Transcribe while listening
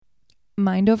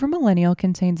Mind Over Millennial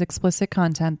contains explicit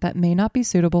content that may not be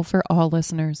suitable for all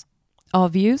listeners. All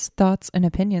views, thoughts, and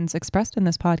opinions expressed in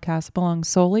this podcast belong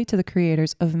solely to the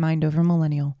creators of Mind Over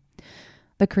Millennial.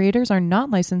 The creators are not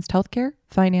licensed healthcare,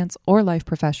 finance, or life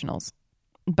professionals,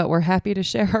 but we're happy to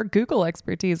share our Google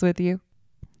expertise with you.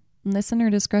 Listener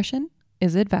discretion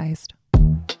is advised.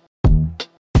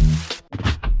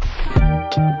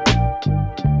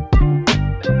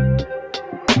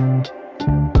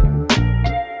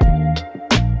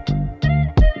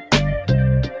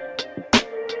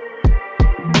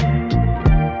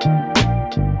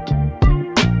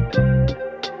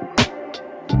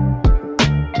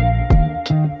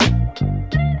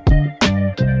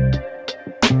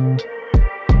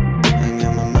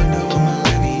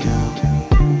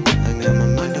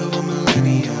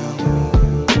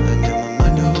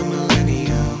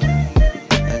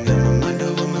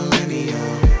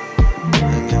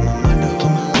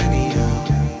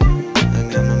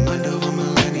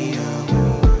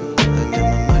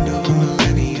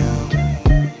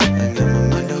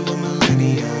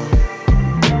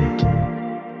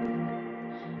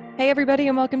 Everybody,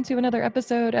 and welcome to another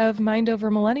episode of Mind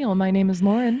Over Millennial. My name is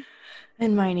Lauren.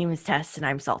 And my name is Tess, and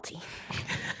I'm salty.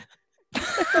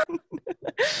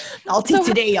 Salty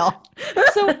today, y'all.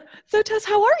 So Tess,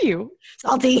 how are you?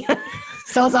 Salty.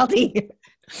 So salty.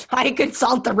 I could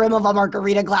salt the rim of a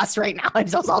margarita glass right now. I'm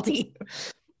so salty.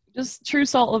 Just true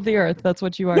salt of the earth. That's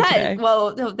what you are today.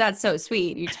 Well, no, that's so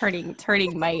sweet. You're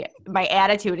turning my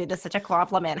attitude into such a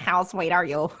compliment. How sweet are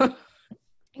you? I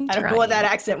don't know what that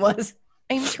accent was.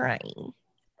 I'm trying.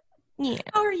 Yeah.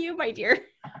 How are you, my dear?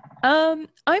 I'm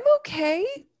okay.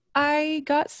 I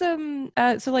got some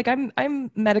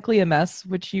I'm medically a mess,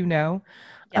 which you know.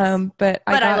 Yes. But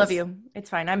I love you. It's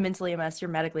fine. I'm mentally a mess. You're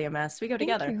medically a mess. We go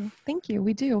together. Thank you.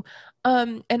 We do.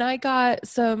 And I got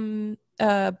some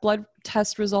blood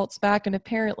test results back, and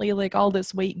apparently like all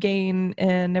this weight gain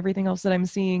and everything else that I'm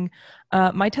seeing,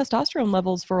 my testosterone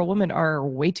levels for a woman are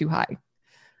way too high.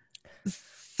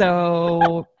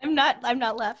 So I'm not laughing. I'm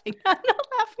not laughing.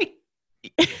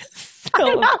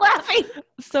 I'm not laughing.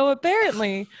 So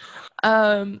apparently,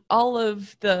 all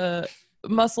of the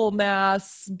muscle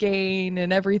mass gain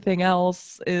and everything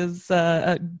else is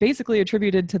basically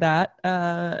attributed to that.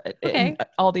 And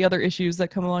all the other issues that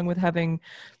come along with having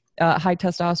high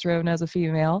testosterone as a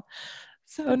female.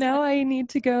 So now I need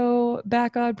to go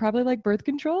back on probably like birth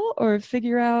control or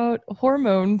figure out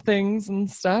hormone things and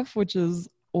stuff, which is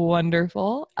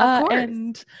wonderful.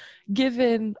 And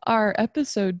given our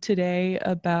episode today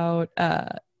about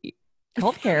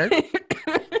healthcare,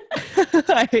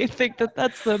 I think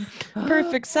that's the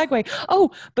perfect segue.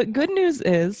 Oh, but good news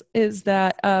is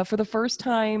that for the first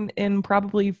time in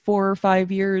probably 4 or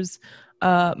 5 years,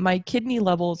 my kidney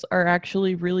levels are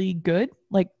actually really good.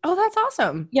 Like, oh, that's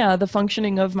awesome. Yeah, the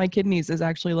functioning of my kidneys is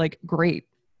actually like great.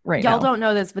 Right Y'all now. Don't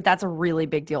know this, but that's a really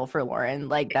big deal for Lauren.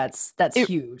 Like that's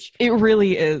huge. It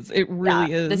really is. It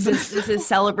really is. This is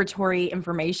celebratory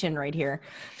information right here.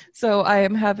 So I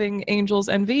am having Angel's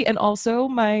Envy, and also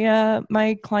my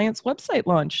my client's website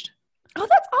launched. Oh,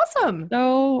 that's awesome.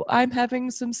 So I'm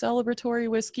having some celebratory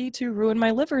whiskey to ruin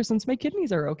my liver since my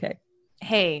kidneys are okay.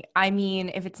 Hey, I mean,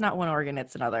 if it's not one organ,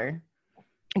 it's another.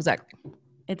 Exactly.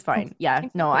 It's fine. Yeah.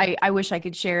 No, I wish I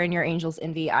could share in your Angel's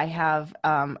Envy. I have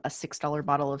a $6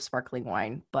 bottle of sparkling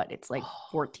wine, but it's like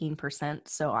 14%,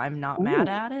 so I'm not mad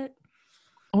at it.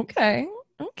 Okay.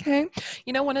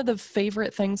 You know, one of the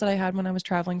favorite things that I had when I was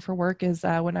traveling for work is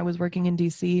when I was working in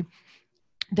DC,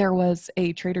 there was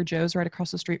a Trader Joe's right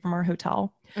across the street from our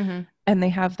hotel. Mm-hmm. And they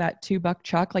have that $2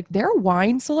 chuck. Like their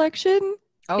wine selection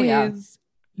is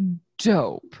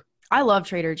dope. I love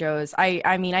Trader Joe's.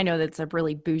 I mean, I know that's a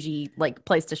really bougie like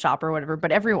place to shop or whatever,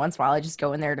 but every once in a while I just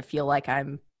go in there to feel like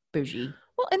I'm bougie.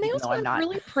 Well, and they also have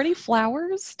really pretty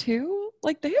flowers too.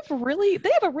 Like they have a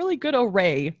really good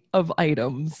array of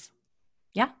items.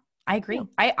 Yeah, I agree.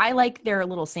 Yeah. I like their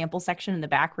little sample section in the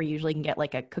back where you usually can get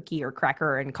like a cookie or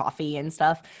cracker and coffee and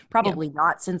stuff. Probably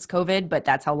not since COVID, but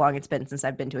that's how long it's been since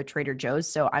I've been to a Trader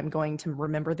Joe's. So I'm going to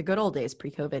remember the good old days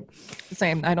pre-COVID.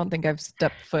 Same. I don't think I've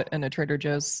stepped foot in a Trader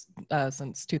Joe's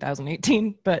since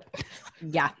 2018, but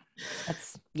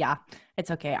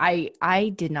it's okay. I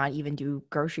did not even do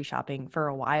grocery shopping for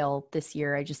a while this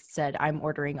year. I just said I'm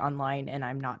ordering online and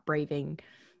I'm not braving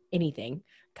anything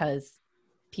because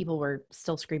people were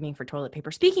still screaming for toilet paper.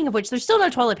 Speaking of which, there's still no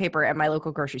toilet paper at my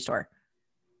local grocery store.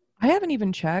 I haven't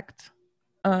even checked.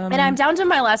 And I'm down to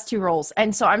my last 2 rolls.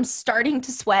 And so I'm starting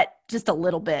to sweat just a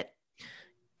little bit.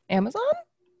 Amazon?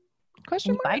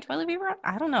 Question mark? Buy toilet paper?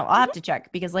 I don't know. I'll have to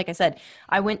check because like I said,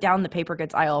 I went down the paper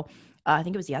goods aisle, I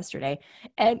think it was yesterday,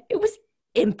 and it was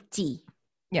empty.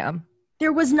 Yeah.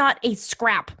 There was not a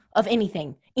scrap of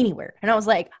anything anywhere. And I was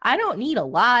like, I don't need a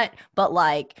lot, but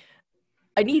like,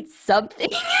 I need something.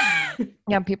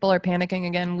 Yeah, people are panicking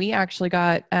again. We actually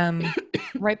got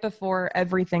right before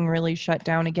everything really shut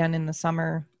down again in the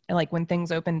summer, like when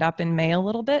things opened up in May a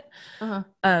little bit.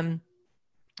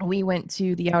 We went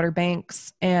to the Outer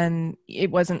Banks, and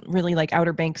it wasn't really like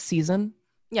Outer Banks season.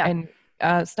 Yeah.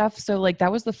 And stuff. So like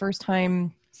that was the first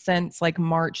time since like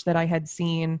March that I had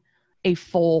seen a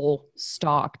full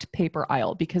stocked paper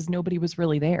aisle because nobody was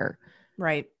really there.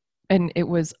 Right. And it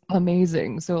was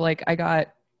amazing. So like I got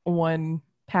 1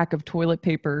 pack of toilet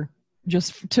paper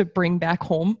just to bring back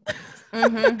home.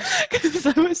 Because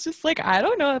I was just like, I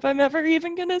don't know if I'm ever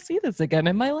even going to see this again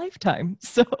in my lifetime.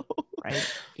 So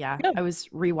right. Yeah. I was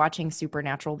rewatching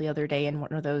Supernatural the other day, and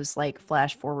one of those like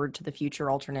flash forward to the future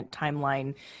alternate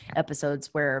timeline episodes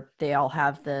where they all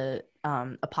have the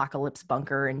apocalypse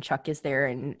bunker, and Chuck is there,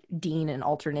 and Dean and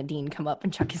alternate Dean come up,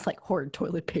 and Chuck is like, hoard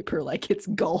toilet paper like it's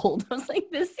gold. I was like,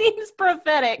 this seems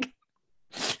prophetic.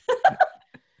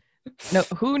 No,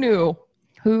 who knew?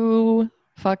 Who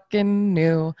fucking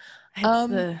knew?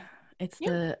 It's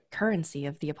the currency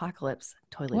of the apocalypse,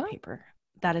 toilet paper.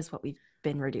 That is what we've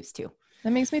been reduced to.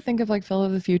 That makes me think of like Phil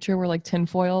of the Future, where like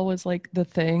tinfoil was like the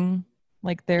thing.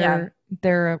 Like their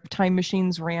time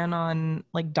machines ran on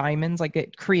like diamonds, like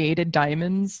it created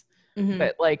diamonds,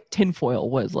 but like tinfoil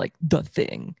was like the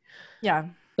thing. Yeah.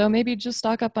 So maybe just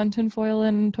stock up on tinfoil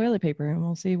and toilet paper, and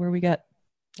we'll see where we get.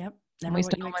 Yep. I'm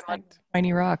wasting all my money on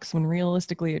tiny rocks when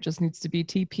realistically it just needs to be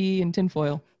TP and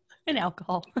tinfoil. And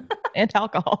alcohol. And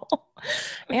alcohol.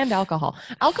 And alcohol.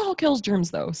 Alcohol kills germs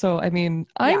though. So I mean,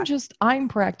 I'm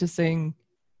practicing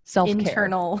self-care.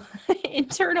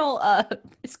 Internal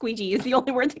squeegee is the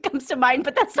only word that comes to mind,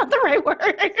 but that's not the right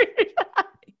word.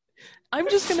 I'm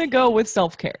just gonna go with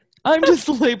self-care. I'm just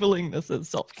labeling this as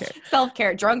self-care.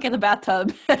 Self-care, drunk in the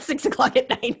bathtub at 6:00 at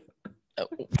night.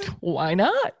 Why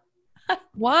not?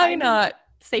 Why not?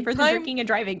 Safer than drinking and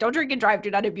driving. Don't drink and drive.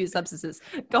 Do not abuse substances.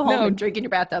 Go home and drink in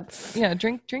your bathtub. Yeah,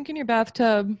 drink in your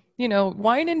bathtub. You know,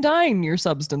 wine and dine your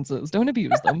substances. Don't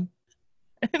abuse them.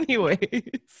 Anyway.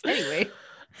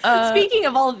 Speaking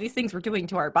of all of these things we're doing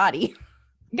to our body.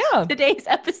 Yeah. Today's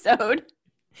episode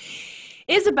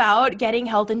is about getting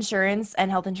health insurance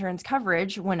and health insurance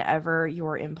coverage whenever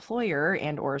your employer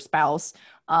and or spouse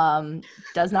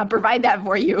does not provide that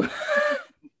for you.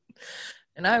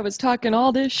 And I was talking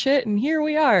all this shit, and here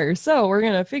we are. So we're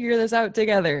going to figure this out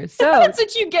together. So that's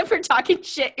what you get for talking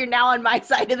shit. You're now on my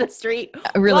side of the street.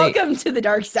 Really, welcome to the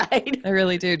dark side. I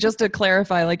really do. Just to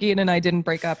clarify, like Ian and I didn't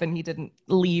break up, and he didn't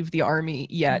leave the army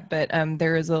yet. But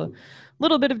there is a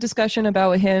little bit of discussion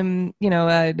about him,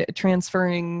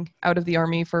 transferring out of the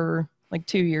army for like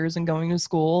 2 years and going to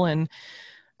school. And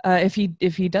if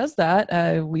he does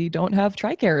that, we don't have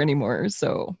TRICARE anymore.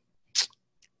 So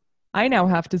I now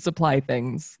have to supply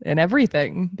things and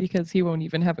everything because he won't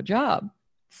even have a job.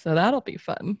 So that'll be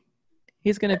fun.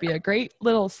 He's going to be a great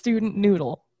little student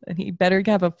noodle, and he better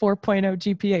have a 4.0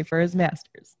 GPA for his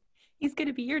master's. He's going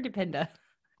to be your dependa.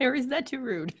 Or is that too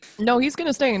rude? No, he's going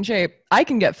to stay in shape. I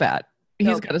can get fat.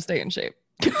 He's got to stay in shape.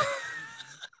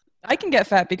 I can get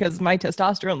fat because my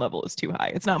testosterone level is too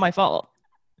high. It's not my fault.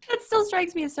 That still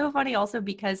strikes me as so funny also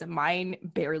because mine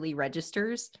barely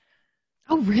registers.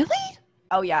 Oh, really?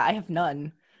 Oh, yeah, I have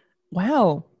none.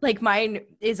 Wow. Like mine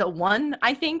is a 1,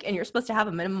 I think, and you're supposed to have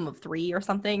a minimum of 3 or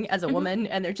something as a woman,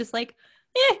 and they're just like,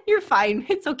 you're fine.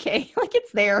 It's okay. Like,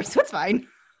 it's there, so it's fine.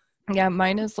 Yeah,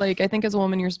 mine is like, I think as a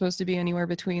woman, you're supposed to be anywhere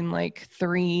between like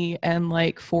 3 and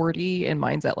like 40, and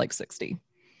mine's at like 60.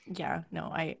 Yeah, no,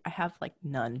 I have like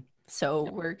none. So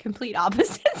we're complete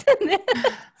opposites in this.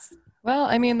 Well,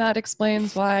 I mean, that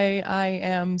explains why I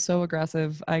am so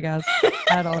aggressive, I guess.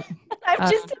 I don't. I'm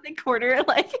just in the corner,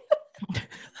 like.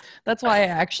 That's why I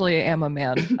actually am a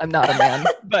man. I'm not a man,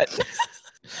 but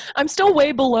I'm still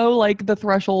way below like the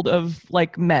threshold of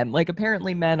like men. Like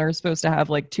apparently men are supposed to have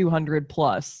like 200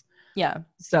 plus. Yeah.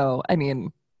 So, I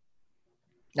mean,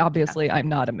 obviously I'm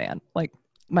not a man. Like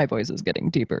my voice is getting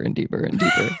deeper and deeper and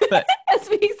deeper. But as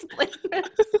we explain this.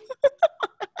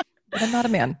 But I'm not a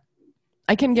man.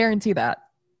 I can guarantee that.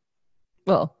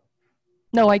 Well,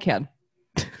 no, I can.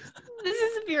 This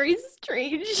is a very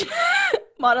strange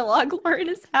monologue Lauren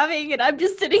is having, and I'm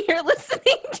just sitting here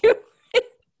listening to it.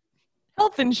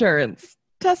 Health insurance.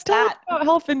 Tell about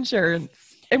health insurance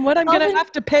and what I'm going to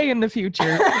have to pay in the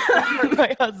future for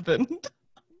my husband.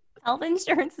 Health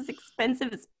insurance is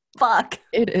expensive as fuck.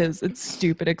 It is. It's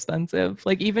stupid expensive.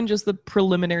 Like even just the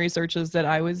preliminary searches that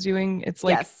I was doing, it's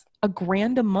like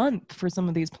 $1,000 a month for some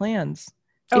of these plans.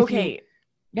 Okay.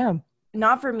 Yeah.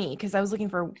 not for me, because I was looking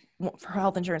for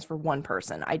health insurance for one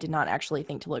person. I did not actually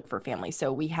think to look for family.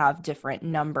 So we have different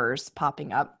numbers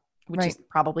popping up, which is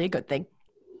probably a good thing.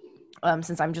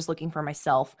 Since I'm just looking for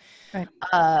myself. Right.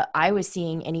 I was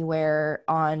seeing anywhere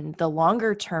on the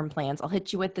longer term plans. I'll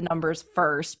hit you with the numbers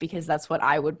first because that's what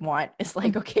I would want. It's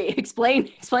like, okay,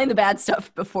 explain the bad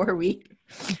stuff before we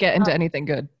get into anything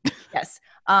good. Yes.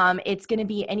 It's going to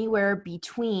be anywhere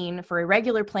between, for a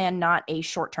regular plan, not a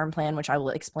short-term plan, which I will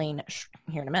explain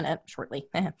here in a minute, shortly.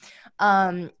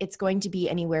 It's going to be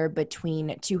anywhere between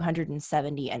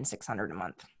 $270 and $600 a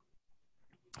month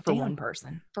for one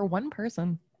person. For one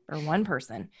person. For one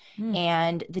person.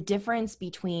 And the difference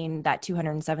between that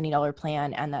 $270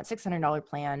 plan and that $600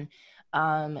 plan,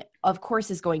 of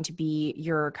course, is going to be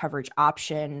your coverage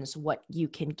options, what you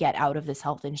can get out of this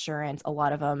health insurance. A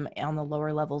lot of them on the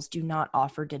lower levels do not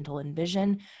offer dental and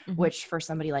vision, which for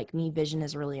somebody like me, vision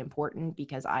is really important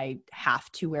because I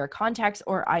have to wear contacts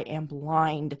or I am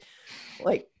blind,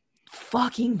 like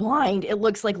fucking blind. It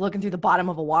looks like looking through the bottom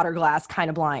of a water glass, kind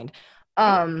of blind.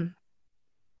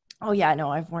 Oh yeah,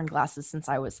 no, I've worn glasses since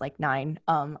I was like 9.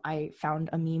 I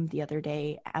found a meme the other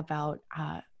day about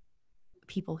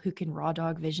people who can raw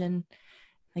dog vision.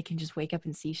 They can just wake up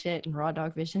and see shit and raw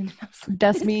dog vision. Like,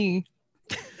 that's me.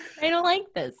 I don't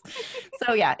like this.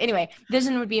 So yeah, anyway,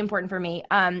 vision would be important for me.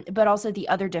 But also the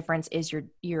other difference is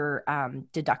your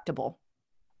deductible.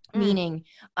 Meaning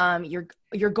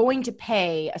you're going to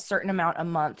pay a certain amount a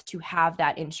month to have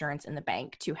that insurance in the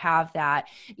bank, to have that,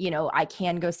 I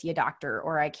can go see a doctor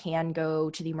or I can go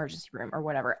to the emergency room or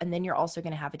whatever. And then you're also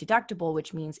going to have a deductible,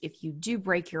 which means if you do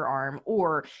break your arm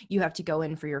or you have to go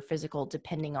in for your physical,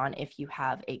 depending on if you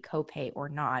have a copay or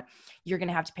not, you're going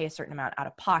to have to pay a certain amount out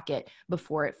of pocket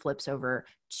before it flips over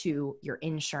to your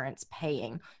insurance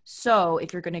paying. So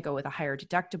if you're going to go with a higher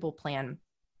deductible plan,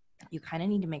 you kind of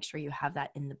need to make sure you have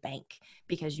that in the bank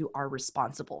because you are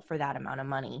responsible for that amount of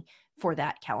money for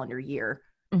that calendar year.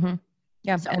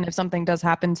 Yeah. So, and if something does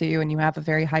happen to you and you have a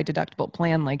very high deductible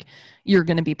plan, like you're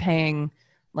going to be paying,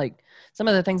 like some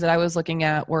of the things that I was looking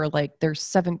at were like there's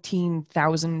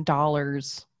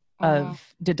 $17,000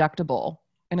 of deductible.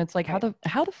 And it's like, how the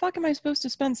fuck am I supposed to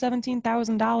spend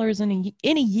 $17,000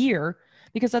 in a year?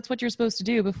 Because that's what you're supposed to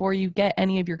do before you get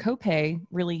any of your copay,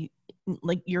 really,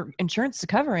 like your insurance to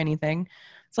cover anything.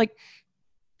 It's like,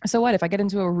 so what if I get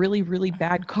into a really, really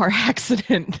bad car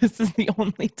accident? This is the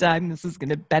only time this is going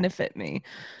to benefit me.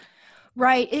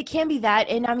 Right. It can be that.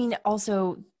 And I mean,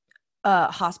 also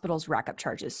hospitals rack up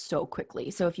charges so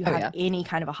quickly. So if you have any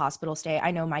kind of a hospital stay,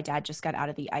 I know my dad just got out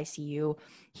of the ICU.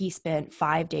 He spent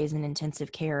 5 days in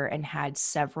intensive care and had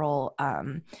several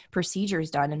procedures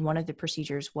done. And one of the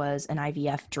procedures was an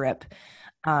IVF drip.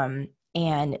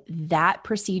 And that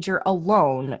procedure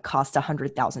alone cost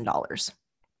 $100,000.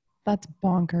 That's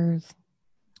bonkers.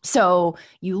 So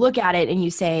you look at it and you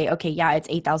say, okay, yeah, it's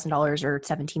 $8,000 or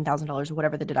 $17,000 or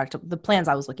whatever the deductible. The plans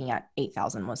I was looking at,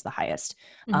 $8,000 was the highest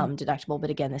deductible. But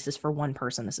again, this is for one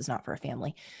person. This is not for a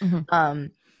family.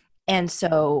 And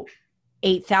so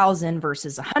 $8,000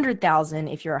 versus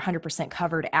 $100,000, if you're 100%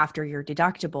 covered after your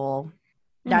deductible,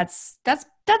 that's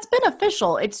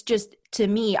beneficial. It's just, to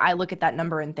me, I look at that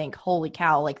number and think, holy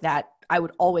cow, like that, I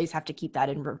would always have to keep that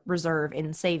in reserve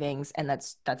in savings. And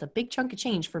that's a big chunk of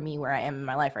change for me where I am in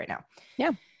my life right now.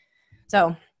 Yeah.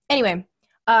 So anyway,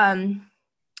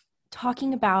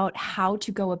 talking about how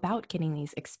to go about getting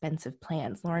these expensive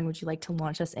plans. Lauren, would you like to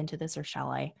launch us into this or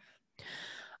shall I?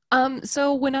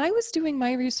 So when I was doing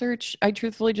my research, I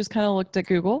truthfully just kind of looked at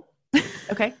Google.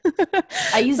 Okay.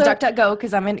 I use DuckDuckGo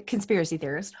because I'm a conspiracy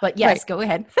theorist, but yes, go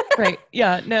ahead. Right.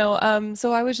 Yeah, no.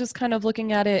 So I was just kind of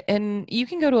looking at it, and you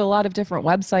can go to a lot of different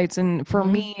websites. And for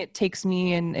me, it takes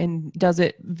me and does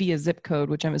it via zip code,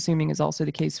 which I'm assuming is also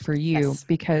the case for you,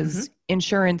 because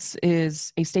insurance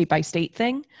is a state by state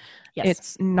thing. Yes.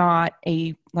 It's not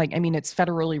it's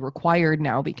federally required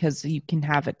now because you can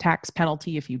have a tax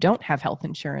penalty if you don't have health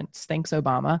insurance. Thanks,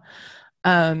 Obama.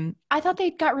 I thought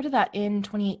they got rid of that in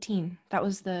 2018. That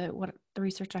was what the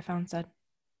research I found said.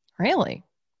 Really?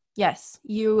 Yes.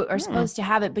 You are supposed to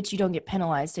have it, but you don't get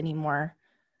penalized anymore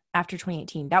after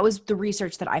 2018. That was the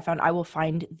research that I found. I will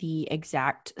find the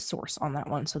exact source on that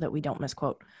one so that we don't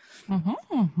misquote.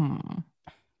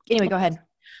 Anyway, go ahead.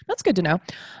 That's good to know.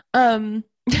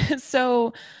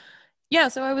 So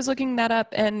I was looking that up,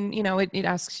 and, it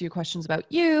asks you questions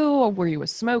about you. Were you a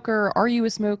smoker? Are you a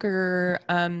smoker?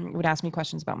 Would ask me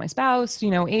questions about my spouse,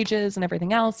 ages and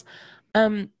everything else.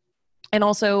 And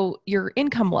also your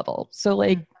income level. So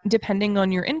depending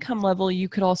on your income level, you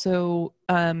could also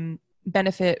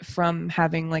benefit from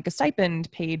having like a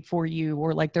stipend paid for you,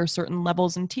 or like there's certain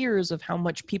levels and tiers of how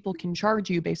much people can charge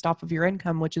you based off of your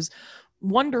income, which is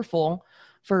wonderful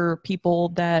for people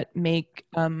that make,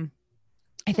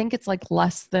 I think it's like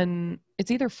less than,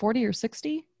 it's either 40 or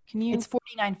 60. It's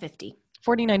 $49.50.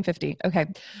 $49.50. Okay.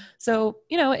 So,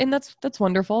 and that's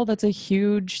wonderful. That's a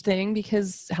huge thing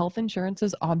because health insurance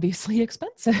is obviously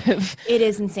expensive. It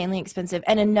is insanely expensive.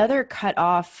 And another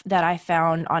cutoff that I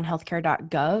found on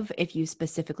healthcare.gov, if you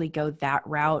specifically go that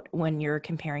route when you're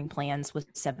comparing plans, was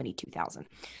 72,000.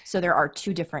 So there are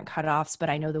two different cutoffs,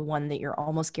 but I know the one that you're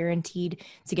almost guaranteed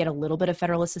to get a little bit of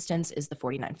federal assistance is the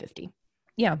 $49.50.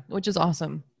 Yeah, which is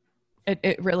awesome.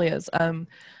 It really is.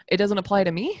 It doesn't apply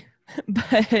to me,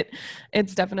 but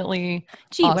it's definitely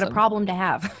awesome. What a problem to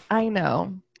have. I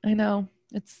know.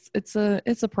 It's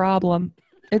a problem.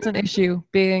 It's an issue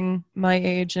being my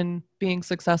age and being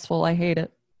successful. I hate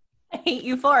it. I hate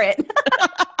you for it.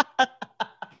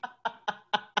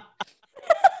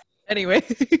 Anyway,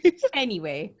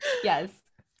 yes.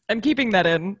 I'm keeping that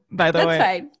in, by the way. That's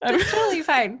fine. It's totally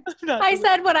fine. I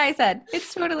said what I said.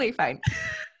 It's totally fine.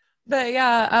 But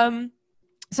yeah,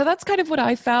 so that's kind of what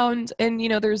I found. And,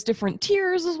 there's different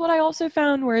tiers is what I also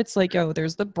found, where it's like,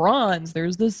 there's the bronze,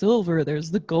 there's the silver,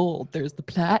 there's the gold, there's the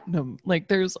platinum. Like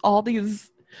there's all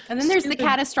these. And then there's the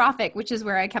catastrophic, which is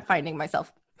where I kept finding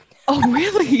myself. Oh,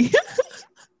 really?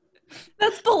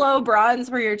 That's below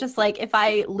bronze, where you're just like, if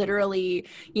I literally,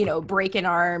 break an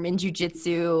arm in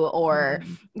jujitsu or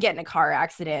get in a car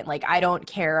accident, like I don't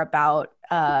care about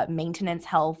maintenance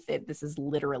health. This is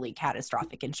literally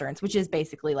catastrophic insurance, which is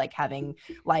basically like having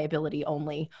liability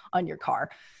only on your car.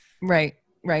 Right.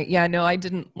 Yeah, no, I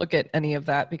didn't look at any of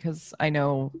that because I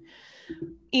know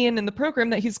Ian in the program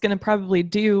that he's going to probably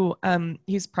do,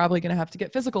 he's probably going to have to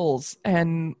get physicals,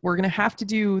 and we're going to have to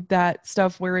do that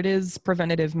stuff where it is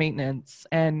preventative maintenance.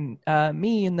 And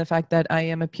me, and the fact that I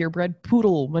am a purebred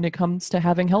poodle when it comes to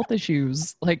having health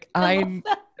issues, like you're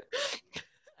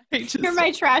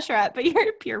my trash rat, but you're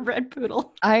a purebred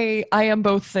poodle. I am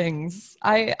both things.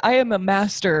 I am a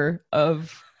master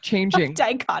of changing.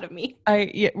 Dichotomy.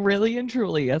 Really and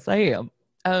truly, yes, I am.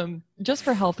 Just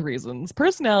for health reasons.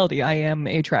 Personality, I am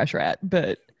a trash rat,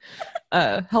 but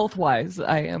health-wise,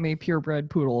 I am a purebred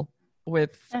poodle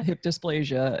with hip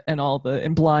dysplasia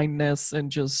and blindness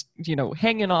and just,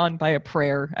 hanging on by a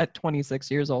prayer at 26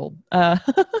 years old.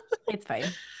 It's fine.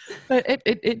 But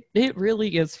it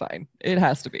really is fine. It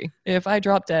has to be. If I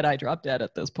drop dead, I drop dead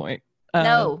at this point.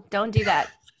 No, don't do that.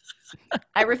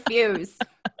 I refuse.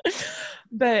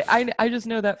 But I just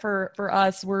know that for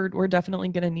us, we're definitely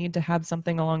going to need to have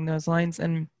something along those lines.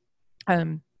 And,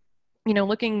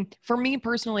 looking for me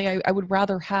personally, I would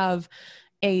rather have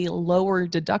a lower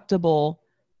deductible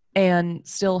and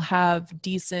still have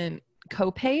decent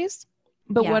copays.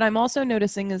 But what I'm also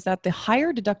noticing is that the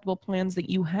higher deductible plans that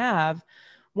you have,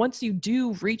 once you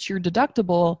do reach your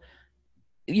deductible,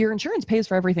 your insurance pays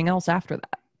for everything else after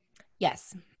that.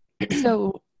 Yes.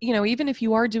 So, even if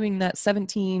you are doing that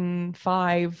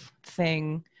 17.5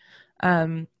 thing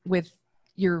with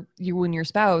you and your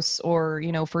spouse, or,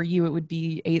 for you, it would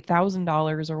be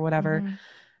 $8,000 or whatever. Mm-hmm.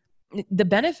 The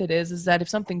benefit is that if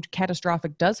something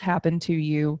catastrophic does happen to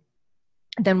you,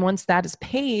 then once that is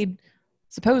paid,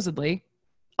 supposedly,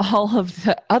 all of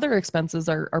the other expenses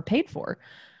are paid for.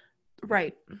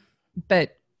 Right.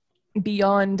 But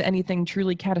beyond anything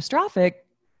truly catastrophic,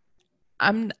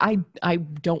 I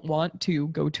don't want to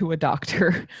go to a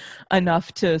doctor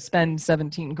enough to spend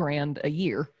 $17,000 a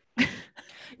year.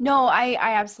 No, I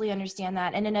absolutely understand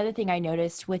that. And another thing I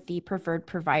noticed with the preferred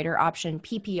provider option,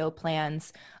 PPO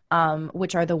plans,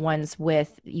 which are the ones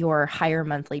with your higher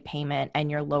monthly payment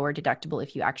and your lower deductible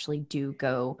if you actually do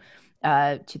go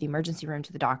to the emergency room,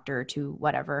 to the doctor, to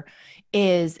whatever,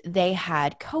 is they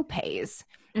had copays.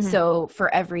 Mm-hmm. So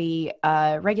for every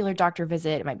regular doctor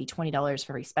visit, it might be $20.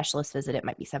 For every specialist visit, it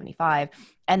might be $75.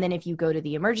 And then if you go to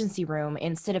the emergency room,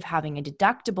 instead of having a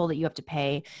deductible that you have to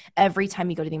pay, every time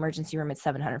you go to the emergency room, it's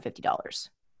 $750.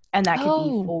 And that could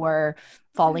be for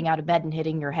falling out of bed and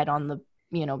hitting your head on the,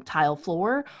 tile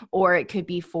floor, or it could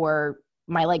be for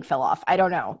my leg fell off. I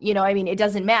don't know. It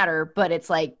doesn't matter, but it's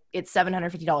like, it's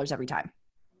 $750 every time.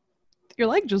 Your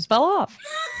leg just fell off.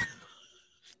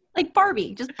 Like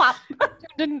Barbie, just pop.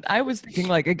 I was thinking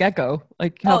like a gecko,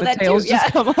 like how the tails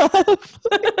just come off.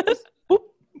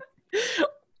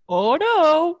 Oh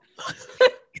no.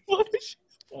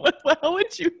 How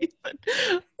would you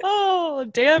even? Oh,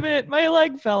 damn it. My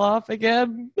leg fell off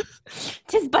again.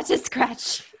 'Tis but a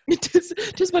scratch.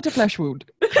 Tis but a flesh wound.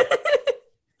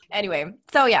 Anyway,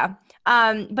 so yeah.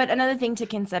 But another thing to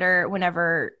consider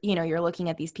whenever, you're looking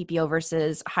at these PPO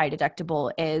versus high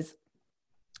deductible is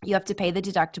you have to pay the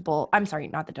deductible. I'm sorry,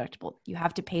 not the deductible. You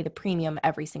have to pay the premium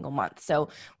every single month. So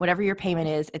whatever your payment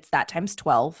is, it's that times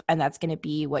 12, and that's going to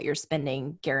be what you're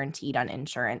spending guaranteed on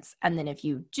insurance. And then if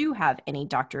you do have any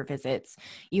doctor visits,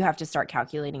 you have to start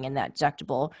calculating in that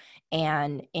deductible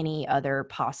and any other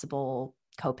possible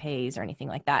copays or anything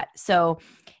like that. So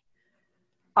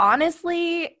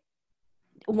honestly,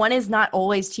 one is not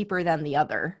always cheaper than the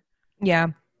other. Yeah.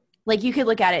 Like you could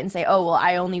look at it and say, oh, well,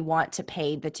 I only want to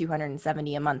pay the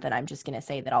 $270 a month, and I'm just going to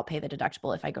say that I'll pay the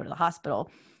deductible if I go to the hospital.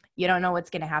 You don't know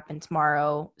what's going to happen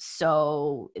tomorrow.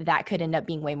 So that could end up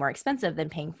being way more expensive than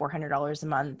paying $400 a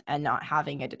month and not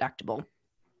having a deductible.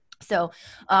 So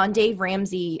on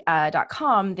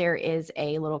DaveRamsey.com, there is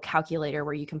a little calculator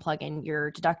where you can plug in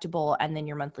your deductible and then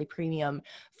your monthly premium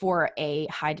for a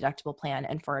high deductible plan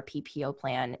and for a PPO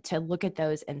plan to look at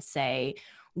those and say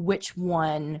which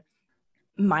one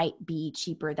might be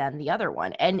cheaper than the other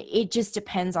one. And it just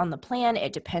depends on the plan.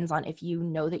 It depends on if you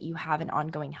know that you have an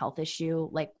ongoing health issue,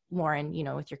 like Lauren, you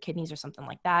know, with your kidneys or something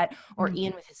like that, or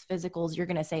Ian with his physicals. You're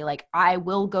going to say like, I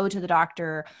will go to the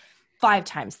doctor 5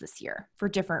 times this year for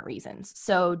different reasons.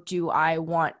 So do I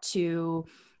want to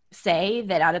say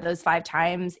that out of those 5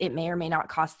 times, it may or may not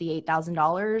cost the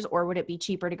 $8,000, or would it be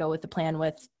cheaper to go with the plan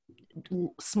with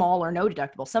small or no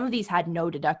deductible? Some of these had no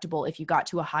deductible if you got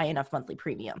to a high enough monthly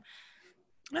premium.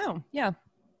 Oh, yeah.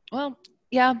 Well,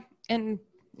 yeah. And,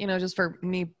 you know, just for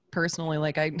me personally,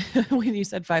 like when you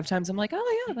said 5 times, I'm like,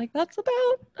 oh yeah, like that's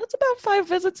about 5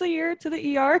 visits a year to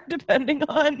the ER, depending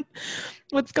on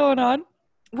what's going on.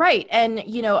 Right. And,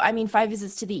 you know, I mean, 5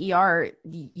 visits to the ER,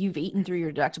 you've eaten through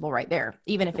your deductible right there.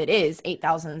 Even if it is $8,000,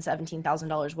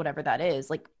 $17,000, whatever that is,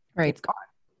 like, right. It's gone.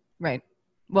 Right.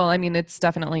 Well, I mean, it's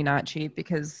definitely not cheap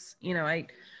because, you know, I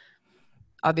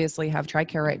obviously have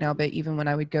TRICARE right now, but even when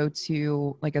I would go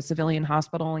to like a civilian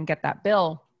hospital and get that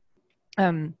bill,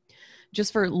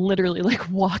 just for literally like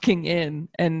walking in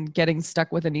and getting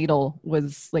stuck with a needle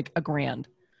was like $1,000.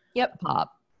 Yep.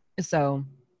 Pop. So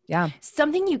yeah.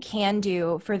 Something you can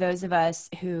do for those of us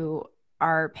who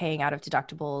are paying out of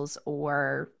deductibles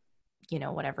or, you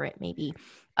know, whatever it may be,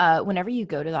 whenever you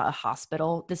go to the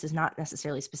hospital, this is not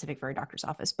necessarily specific for a doctor's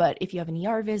office, but if you have an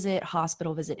ER visit,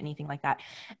 hospital visit, anything like that,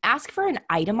 ask for an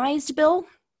itemized bill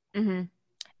and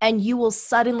you will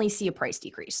suddenly see a price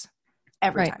decrease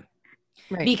every time.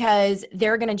 Right. Because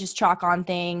they're going to just chalk on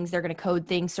things. They're going to code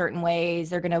things certain ways.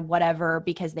 They're going to whatever,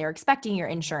 because they're expecting your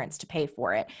insurance to pay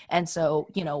for it. And so,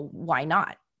 you know, why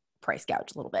not price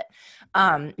gouge a little bit?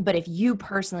 But if you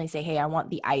personally say, hey, I want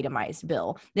the itemized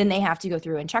bill, then they have to go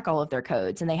through and check all of their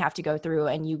codes, and they have to go through,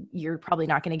 and you're probably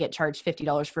not going to get charged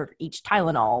 $50 for each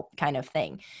Tylenol kind of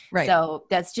thing. Right. So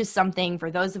that's just something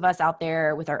for those of us out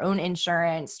there with our own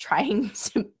insurance, trying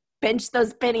to pinch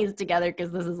those pennies together,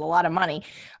 because this is a lot of money.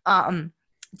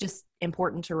 Just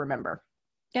important to remember.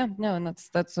 Yeah, no, and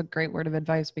that's a great word of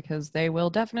advice, because they will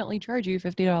definitely charge you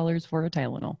 $50 for a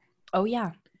Tylenol. Oh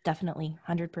yeah, definitely.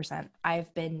 100%.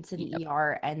 I've been to the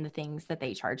ER, and the things that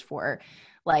they charge for,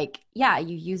 like, yeah,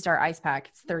 you used our ice pack.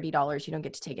 It's $30. You don't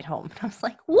get to take it home. And I was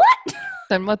like, what?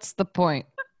 Then what's the point?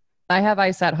 I have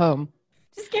ice at home.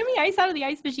 Just give me ice out of the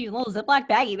ice machine, a little Ziploc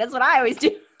baggie. That's what I always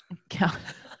do. Yeah.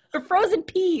 For frozen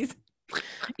peas.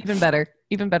 Even better.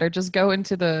 Just go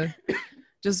into the...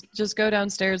 Just go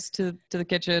downstairs to the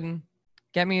kitchen,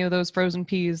 get me those frozen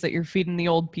peas that you're feeding the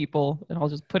old people, and I'll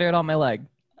just put it on my leg.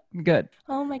 I'm good.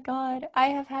 Oh my God. I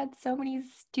have had so many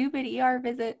stupid ER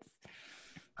visits.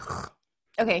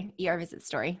 Okay, ER visit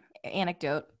story.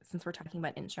 Anecdote, since we're talking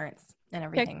about insurance and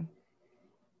everything. Okay.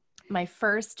 My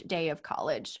first day of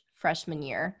college, freshman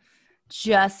year,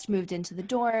 just moved into the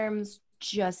dorms,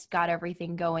 just got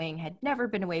everything going, had never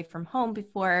been away from home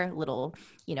before, little,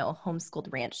 you know, homeschooled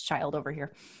ranch child over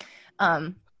here.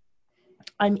 I'm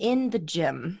in the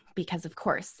gym because, of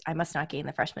course, I must not gain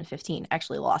the freshman 15.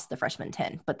 Actually lost the freshman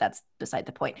 10, but that's beside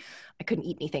the point. I couldn't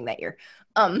eat anything that year.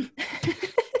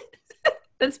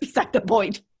 That's beside the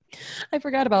point. I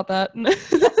forgot about that.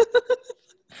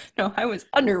 No, I was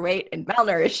underweight and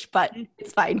malnourished, but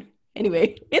it's fine.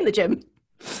 Anyway, in the gym.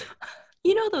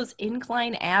 You know those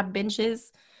incline ab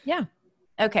benches? Yeah.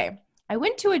 Okay. I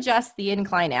went to adjust the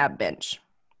incline ab bench.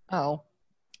 Oh.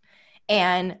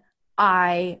 And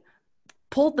I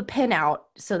pulled the pin out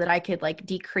so that I could like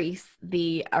decrease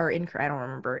I don't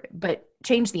remember, but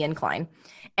change the incline.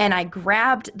 And I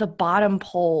grabbed the bottom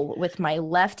pole with my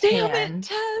left hand.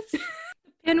 The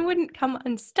pin wouldn't come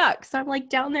unstuck. So I'm like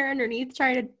down there underneath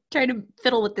trying to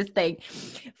fiddle with this thing.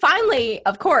 Finally,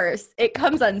 of course, it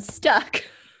comes unstuck.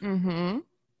 Mm-hmm.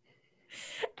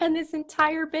 And this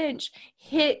entire bench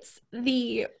hits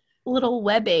the little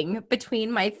webbing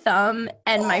between my thumb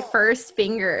and my first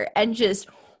finger and just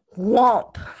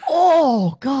whomp.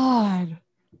 Oh, God.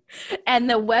 And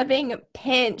the webbing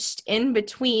pinched in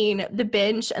between the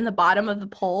bench and the bottom of the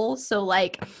pole. So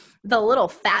like the little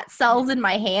fat cells in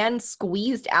my hand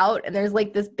squeezed out, and there's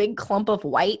like this big clump of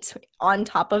white on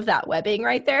top of that webbing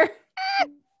right there.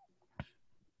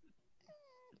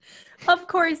 Of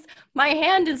course, my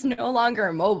hand is no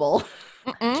longer mobile.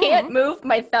 Can't move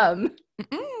my thumb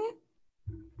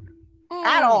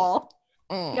at all.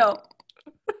 No.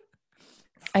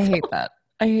 I hate that.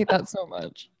 I hate that so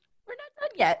much. We're not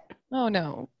done yet. Oh,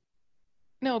 no.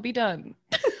 No, be done.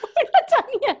 We're not done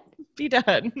yet. Be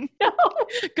done. No.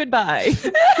 Goodbye.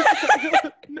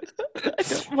 I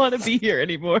don't want to be here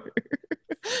anymore.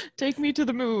 Take me to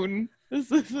the moon.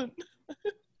 This isn't...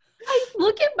 I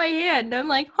look at my hand and I'm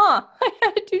like, I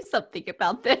gotta do something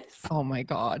about this. Oh my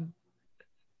God.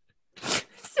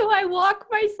 So I walk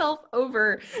myself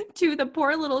over to the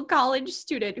poor little college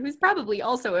student who's probably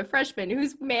also a freshman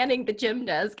who's manning the gym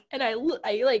desk. And I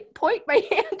like point my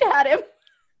hand at him.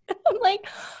 I'm like,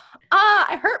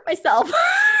 I hurt myself.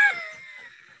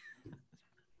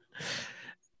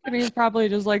 And he's probably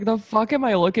just like, the fuck am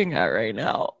I looking at right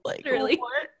now? Like, Literally.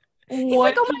 what? He's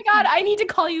like, oh my God, I need to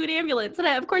call you an ambulance. And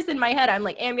of course, in my head, I'm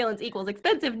like, ambulance equals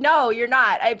expensive. No, you're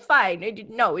not. I'm fine.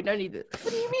 No, we don't need this.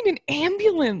 What do you mean an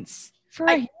ambulance? For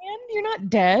a hand? You're not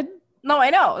dead? No, I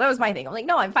know. That was my thing. I'm like,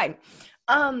 no, I'm fine.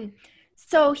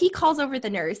 So he calls over the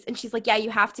nurse and she's like, yeah, you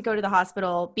have to go to the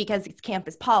hospital because it's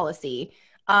campus policy.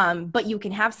 But you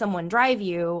can have someone drive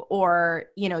you or,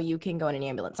 you can go in an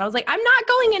ambulance. I was like, I'm not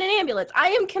going in an ambulance.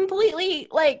 I am completely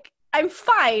like, I'm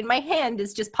fine. My hand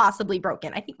is just possibly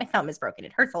broken. I think my thumb is broken.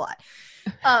 It hurts a lot.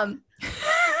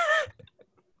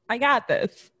 I got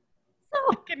this. So,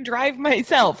 I can drive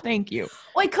myself. Thank you.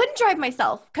 Well, I couldn't drive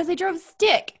myself because I drove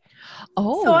stick.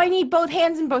 Oh. So I need both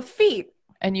hands and both feet.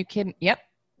 And you can, yep.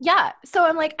 Yeah. So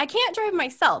I'm like, I can't drive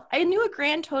myself. I knew a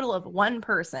grand total of one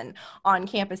person on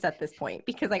campus at this point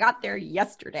because I got there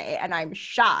yesterday and I'm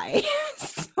shy.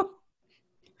 So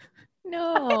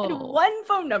no. I had one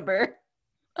phone number.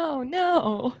 Oh,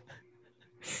 no.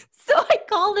 So I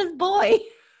call this boy.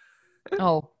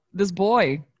 Oh, this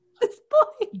boy. This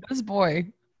boy. This boy.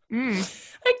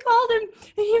 I called him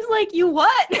and he was like, you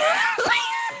what?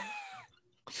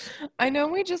 I know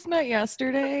we just met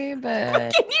yesterday,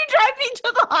 but... Can you drive me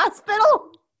to the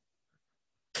hospital?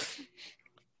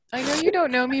 I know you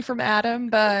don't know me from Adam,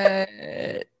 but...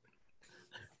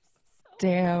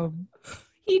 Damn.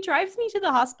 He drives me to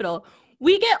the hospital.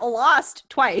 We get lost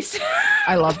twice.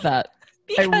 I love that.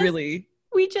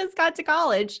 We just got to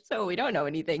college, so we don't know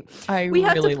anything. We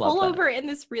have really to pull love over in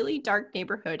this really dark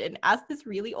neighborhood and ask this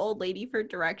really old lady for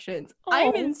directions. Oh.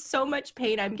 I'm in so much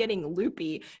pain, I'm getting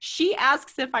loopy. She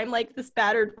asks if I'm like the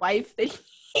spattered wife that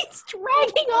he's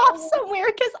dragging off somewhere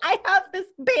because I have this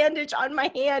bandage on my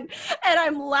hand and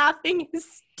I'm laughing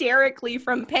hysterically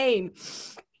from pain.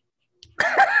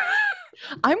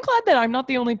 I'm glad that I'm not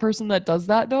the only person that does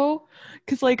that, though.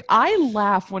 Because, like, I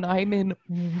laugh when I'm in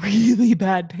really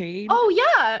bad pain. Oh,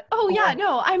 yeah.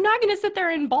 No, I'm not going to sit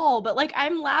there and bawl, but, like,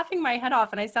 I'm laughing my head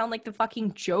off and I sound like the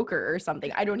fucking Joker or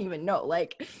something. I don't even know.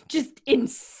 Like, just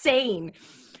insane.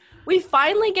 We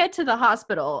finally get to the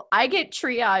hospital. I get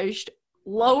triaged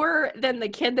lower than the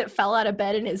kid that fell out of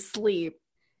bed in his sleep.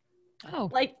 Oh.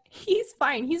 Like, he's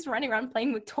fine. He's running around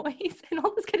playing with toys and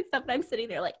all this kind of stuff. And I'm sitting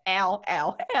there like, ow,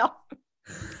 ow, ow.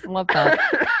 I love that.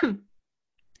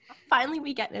 Finally,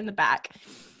 we get in the back.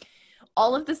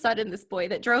 All of a sudden, this boy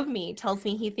that drove me tells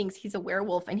me he thinks he's a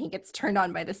werewolf and he gets turned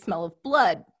on by the smell of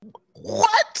blood.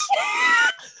 What?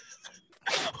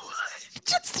 What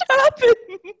just happened?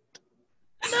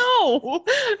 No.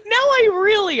 Now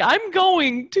I'm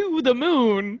going to the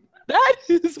moon. That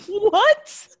is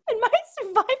what? And my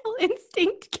survival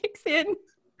instinct kicks in. And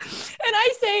I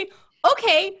say,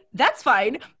 okay, that's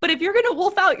fine. But if you're going to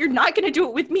wolf out, you're not going to do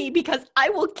it with me because I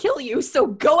will kill you. So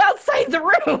go outside the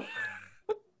room.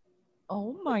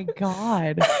 Oh my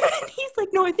God. And he's like,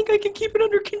 no, I think I can keep it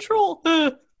under control.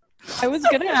 I was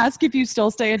going to ask if you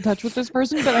still stay in touch with this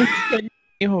person, but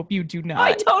I hope you do not.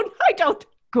 I don't.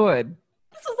 Good.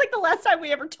 This was like the last time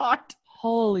we ever talked.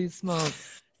 Holy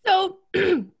smokes. So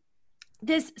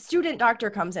this student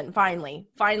doctor comes in finally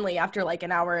after like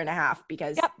an hour and a half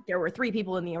because there were 3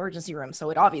 people in the emergency room. So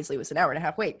it obviously was an hour and a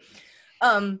half wait.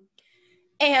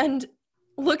 And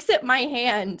looks at my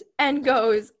hand and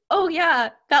goes, oh yeah,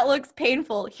 that looks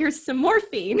painful. Here's some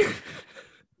morphine.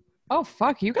 Oh,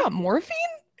 fuck. You got morphine?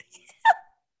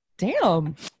 Damn.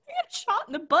 I got shot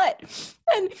in the butt.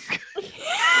 And they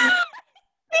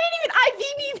didn't even IV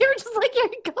me. They were just like, here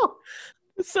you go.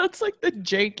 Sounds like the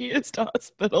jankiest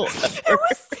hospital ever.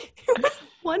 It was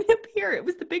one up here. It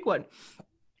was the big one.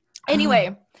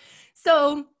 Anyway,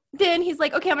 so then he's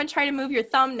like, okay, I'm going to try to move your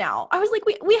thumb now. I was like,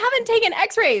 we haven't taken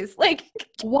x-rays. Like,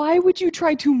 why would you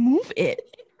try to move it?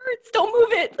 It hurts. Don't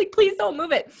move it. Like, please don't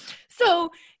move it.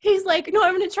 So he's like, no,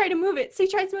 I'm going to try to move it. So he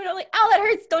tries to move it. I'm like, ow, that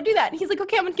hurts. Don't do that. And he's like,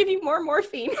 okay, I'm going to give you more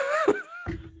morphine.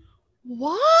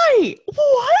 Why?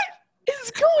 What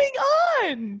is going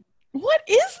on? What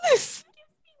is this?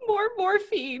 More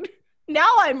morphine. Now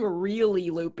I'm really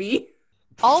loopy.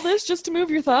 All this just to move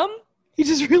your thumb? He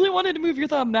just really wanted to move your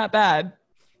thumb that bad.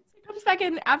 He comes back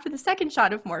in after the second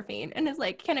shot of morphine and is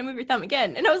like, can I move your thumb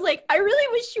again? And I was like, I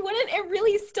really wish you wouldn't. It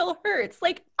really still hurts.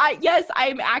 Like, yes,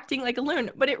 I'm acting like a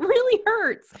loon, but it really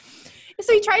hurts.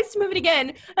 So he tries to move it again.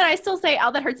 And I still say,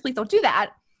 ow, that hurts. Please don't do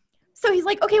that. So he's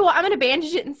like, okay, well, I'm going to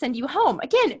bandage it and send you home.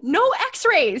 Again, no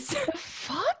x-rays. The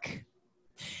fuck?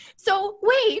 So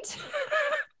wait.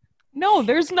 No,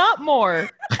 there's not more.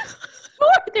 More.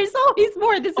 There's always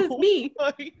more. This is me.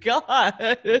 Oh my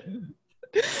God.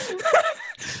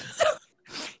 So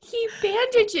he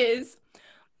bandages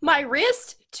my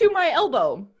wrist to my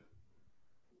elbow.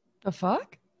 The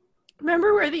fuck?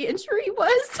 Remember where the injury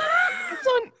was?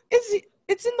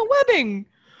 It's in the webbing.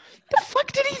 The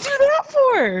fuck did he do that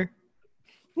for?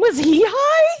 Was he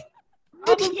high?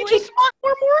 Probably. Did he just want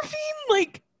more morphine?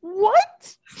 Like,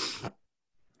 what?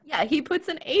 Yeah, he puts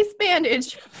an ace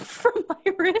bandage from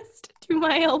my wrist to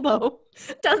my elbow.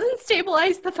 Doesn't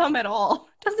stabilize the thumb at all.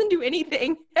 Doesn't do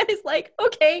anything. And is like,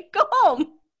 okay, go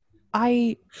home.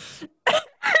 I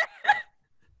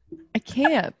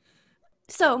can't.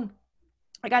 So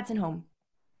I got sent home.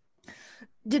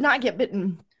 Did not get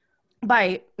bitten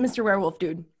by Mr. Werewolf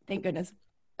dude. Thank goodness.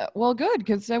 Well, good,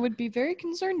 because I would be very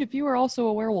concerned if you were also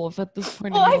a werewolf at this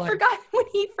point Well, in your I life. forgot when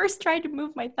he first tried to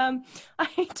move my thumb,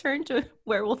 I turned to a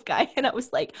werewolf guy and I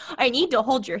was like, I need to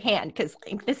hold your hand because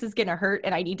like this is gonna hurt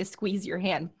and I need to squeeze your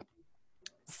hand.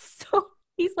 So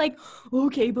he's like,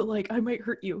 okay, but like I might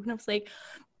hurt you. And I was like,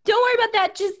 don't worry about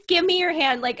that. Just give me your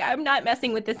hand. Like I'm not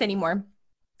messing with this anymore.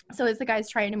 So as the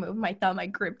guy's trying to move my thumb, I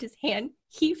gripped his hand.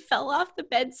 He fell off the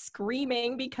bed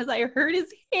screaming because I hurt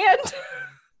his hand.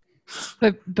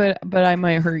 But I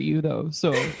might hurt you though,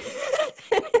 so.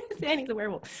 He's a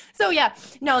werewolf. So yeah,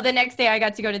 no, the next day I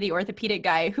got to go to the orthopedic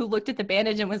guy who looked at the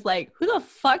bandage and was like, who the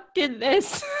fuck did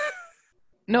this?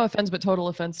 No offense, but total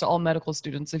offense to all medical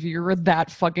students. If you're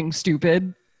that fucking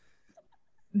stupid,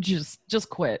 just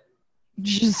quit.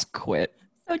 Just quit.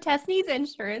 So Tess needs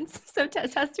insurance. So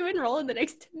Tess has to enroll in the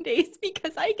next 10 days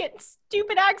because I get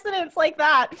stupid accidents like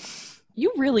that.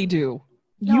 You really do.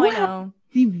 No, You I have know.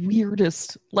 the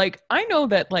weirdest, like, I know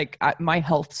that, like, my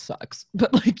health sucks,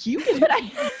 but, like, you get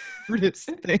the weirdest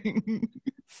things.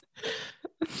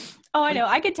 Oh, I know.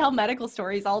 I could tell medical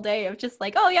stories all day of just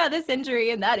like, oh, yeah, this injury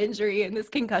and this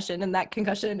concussion and that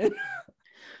concussion.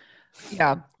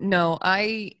 Yeah. No,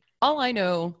 all I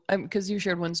know, because you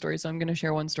shared one story, so I'm going to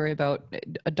share one story about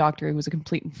a doctor who was a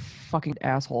complete fucking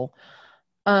asshole.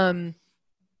 I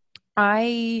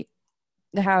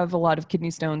have a lot of kidney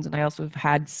stones, and I also have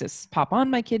had cysts pop on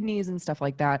my kidneys and stuff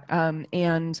like that.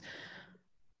 And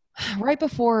right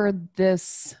before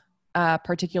this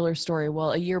particular story,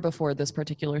 well, a year before this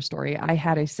particular story, I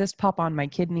had a cyst pop on my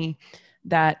kidney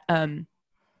that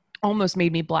almost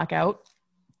made me black out.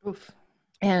 Oof.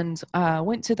 And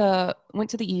went to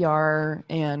the ER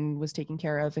and was taken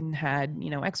care of and had,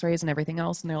 x-rays and everything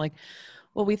else. And they're like,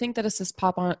 well, we think that a cyst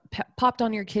popped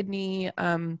on your kidney.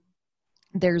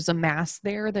 There's a mass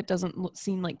there that doesn't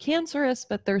seem like cancerous,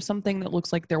 but there's something that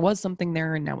looks like there was something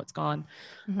there and now it's gone.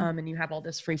 Mm-hmm. And you have all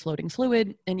this free floating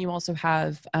fluid, and you also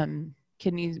have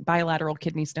bilateral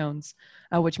kidney stones,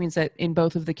 which means that in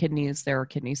both of the kidneys, there are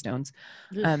kidney stones.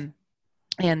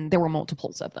 And there were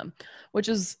multiples of them, which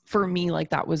is, for me, like,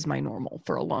 that was my normal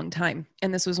for a long time.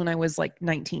 And this was when I was like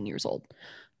 19 years old.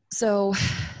 So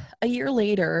a year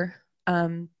later,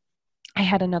 I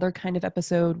had another kind of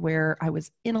episode where I was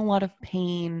in a lot of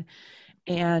pain,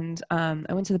 and I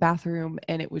went to the bathroom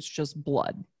and it was just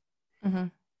blood.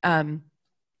 Mm-hmm.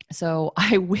 So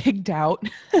I wigged out.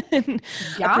 And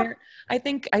Yeah. I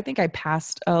think I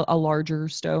passed a larger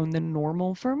stone than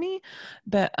normal for me,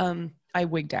 but I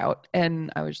wigged out,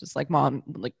 and I was just like, Mom,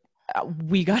 like,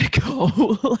 we gotta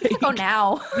go. Like, go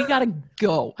now. We gotta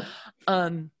go.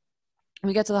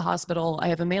 We get to the hospital. I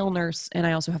have a male nurse, and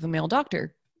I also have a male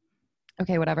doctor.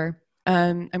 Okay, whatever.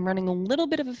 I'm running a little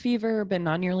bit of a fever, but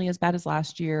not nearly as bad as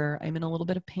last year. I'm in a little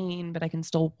bit of pain, but I can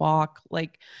still walk.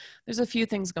 Like, there's a few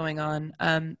things going on.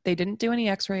 They didn't do any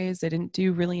x-rays. They didn't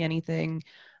do really anything.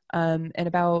 And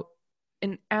about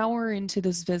an hour into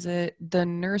this visit, the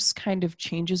nurse kind of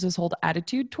changes his whole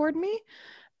attitude toward me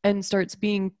and starts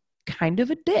being kind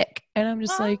of a dick. And I'm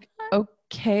just like,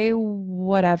 okay,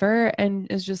 whatever.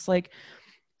 And is just like,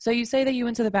 so you say that you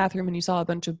went to the bathroom and you saw a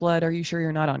bunch of blood. Are you sure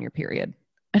you're not on your period?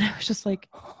 And I was just like,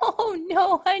 Oh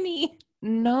no, honey.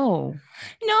 no,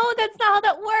 No, that's not how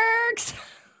that works.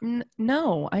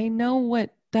 no, I know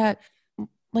what that,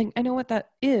 like, I know what that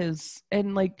is.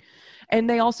 And like, and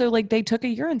they also like, they took a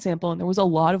urine sample and there was a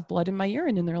lot of blood in my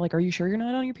urine. And they're like, are you sure you're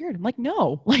not on your period? I'm like,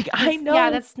 no, like, I know. Yeah,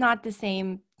 that's not the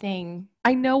same thing.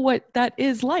 I know what that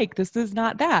is like. This is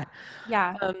not that.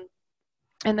 Yeah.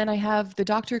 And then I have the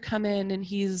doctor come in and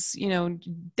he's,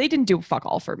 they didn't do fuck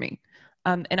all for me.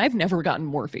 And I've never gotten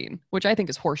morphine, which I think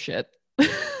is horseshit.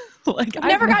 Like I've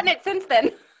never gotten it since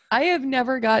then. I have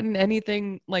never gotten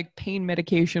anything like pain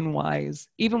medication wise.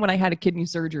 Even when I had a kidney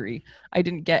surgery, I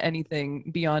didn't get anything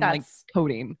beyond like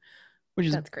codeine, which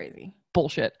is crazy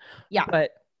bullshit. Yeah.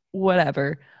 But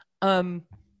whatever.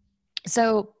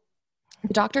 So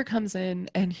the doctor comes in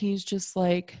and he's just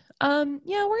like,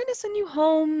 yeah, we're going to send you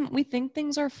home. We think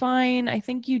things are fine. I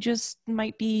think you just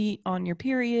might be on your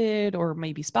period or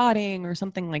maybe spotting or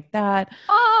something like that.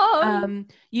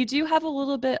 You do have a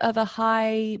little bit of a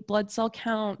high blood cell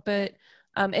count, but,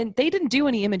 and they didn't do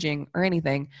any imaging or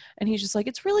anything. And he's just like,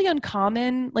 it's really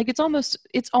uncommon. Like it's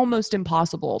almost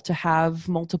impossible to have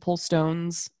multiple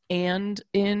stones and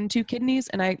in 2 kidneys.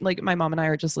 And I like my mom and I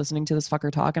are just listening to this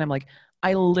fucker talk. And I'm like,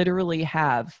 I literally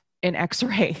have an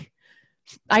x-ray.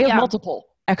 I have multiple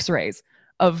x-rays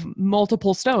of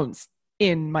multiple stones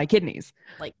in my kidneys.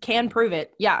 Like can prove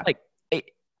it. Yeah. Like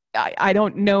I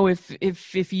don't know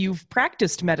if you've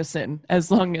practiced medicine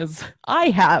as long as I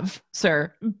have,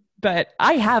 sir, but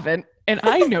I haven't. And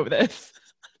I know this.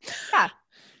 Yeah.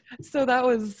 So that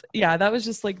was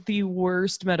just like the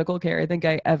worst medical care I think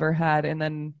I ever had. And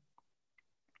then,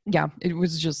 it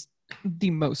was just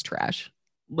the most trash.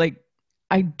 Like,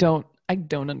 I don't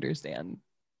understand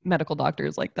medical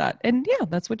doctors like that. And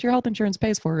that's what your health insurance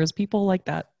pays for is people like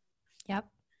that. Yep.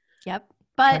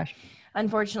 But trash.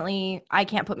 Unfortunately, I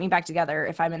can't put me back together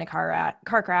if I'm in a car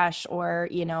crash or,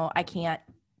 I can't.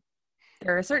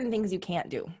 There are certain things you can't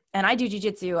do. And I do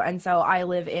jiu-jitsu. And so I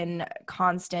live in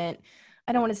constant,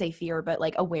 I don't want to say fear, but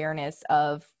like awareness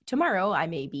of tomorrow I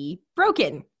may be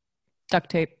broken. Duct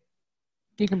tape.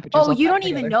 You can put yourself you don't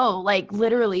even know, like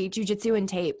literally jiu-jitsu and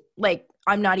tape. Like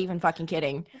I'm not even fucking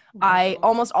kidding.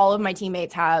 Almost all of my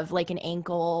teammates have like an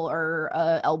ankle or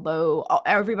a elbow.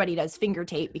 Everybody does finger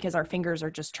tape because our fingers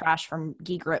are just trash from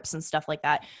gi grips and stuff like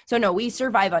that. So no, we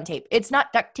survive on tape. It's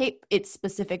not duct tape. It's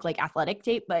specific like athletic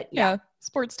tape, but yeah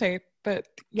sports tape. But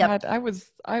God, I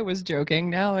was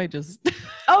joking. Now I just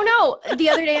Oh no. The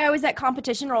other day I was at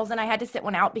competition rolls and I had to sit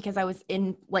one out because I was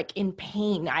in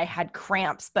pain. I had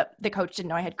cramps, but the coach didn't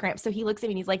know I had cramps. So he looks at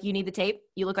me and he's like, you need the tape?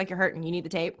 You look like you're hurting. You need the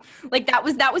tape. Like that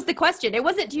was the question. It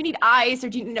wasn't, do you need ice or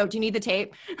do you need the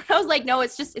tape? I was like, no,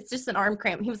 it's just an arm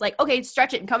cramp. He was like, okay,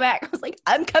 stretch it and come back. I was like,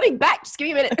 I'm coming back. Just give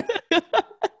me a minute.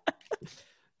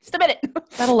 Just a minute.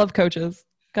 Gotta love coaches.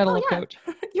 Gotta love coach.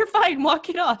 You're fine. Walk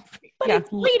it off. But it's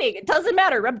bleeding. It doesn't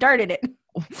matter. Rub dirt in it.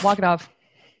 Walk it off.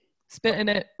 Spit in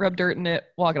it. Rub dirt in it.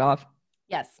 Walk it off.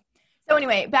 Yes. So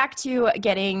anyway, back to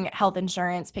getting health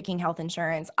insurance, picking health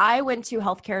insurance. I went to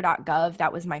healthcare.gov.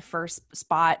 That was my first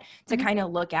spot to kind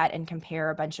of look at and compare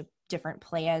a bunch of different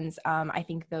plans. I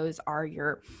think those are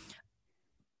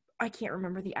I can't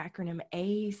remember the acronym,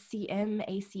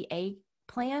 ACA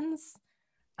plans.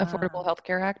 Affordable Health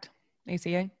Care Act,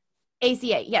 ACA.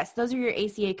 ACA, yes, those are your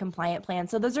ACA compliant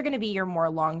plans. So those are going to be your more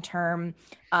long-term.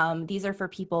 These are for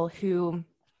people who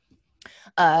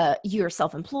you're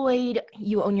self-employed,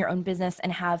 you own your own business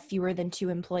and have fewer than 2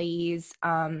 employees,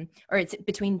 or it's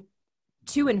between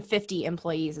 2 and 50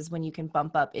 employees is when you can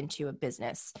bump up into a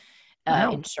business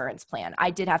insurance plan. I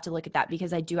did have to look at that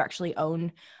because I do actually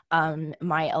own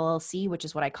my LLC, which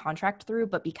is what I contract through.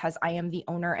 But because I am the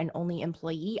owner and only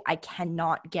employee, I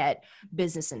cannot get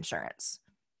business insurance.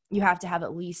 You have to have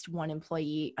at least 1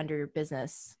 employee under your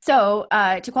business. So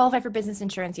to qualify for business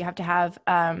insurance, you have to have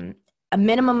a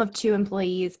minimum of 2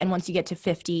 employees. And once you get to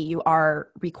 50, you are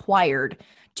required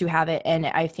to have it. And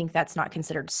I think that's not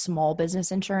considered small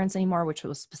business insurance anymore, which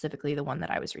was specifically the one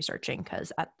that I was researching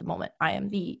because at the moment I am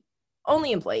the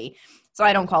only employee. So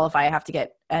I don't qualify. I have to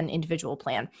get an individual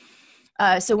plan.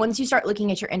 So once you start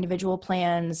looking at your individual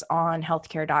plans on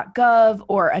healthcare.gov,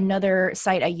 or another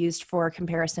site I used for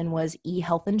comparison was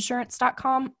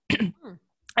ehealthinsurance.com.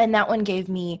 And that one gave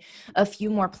me a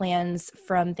few more plans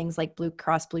from things like Blue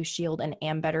Cross Blue Shield and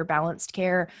Ambetter Balanced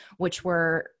Care, which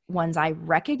were ones I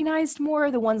recognized more.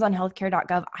 The ones on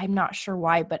healthcare.gov, I'm not sure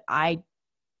why, but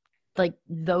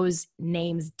those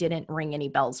names didn't ring any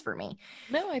bells for me.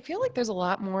 No, I feel like there's a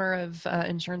lot more of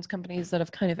insurance companies that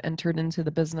have kind of entered into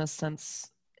the business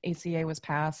since ACA was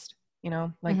passed,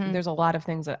 there's a lot of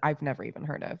things that I've never even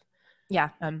heard of. Yeah.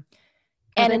 And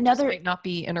another might not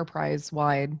be enterprise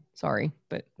wide. Sorry,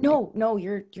 but no,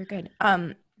 you're good.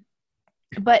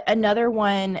 But another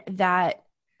one that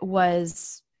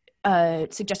was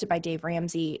suggested by Dave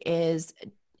Ramsey is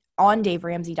on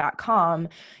DaveRamsey.com,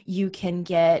 you can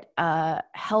get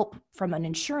help from an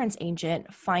insurance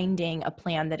agent finding a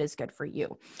plan that is good for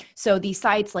you. So these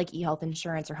sites like eHealth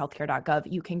Insurance or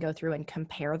healthcare.gov, you can go through and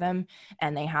compare them,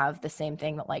 and they have the same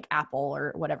thing that like Apple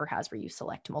or whatever has, where you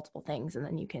select multiple things and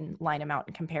then you can line them out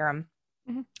and compare them.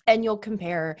 Mm-hmm. And you'll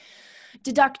compare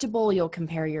deductible, you'll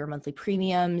compare your monthly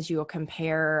premiums, you'll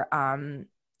compare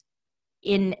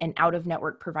in and out of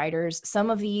network providers. Some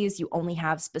of these you only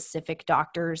have specific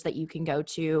doctors that you can go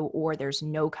to, or there's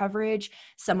no coverage.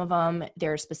 Some of them,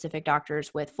 there are specific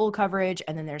doctors with full coverage,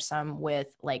 and then there's some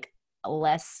with like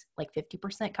less, like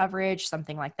 50% coverage,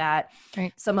 something like that.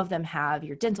 Right. Some of them have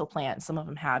your dental plans. Some of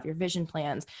them have your vision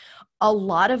plans. A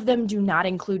lot of them do not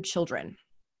include children.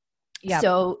 Yeah.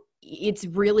 So it's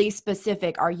really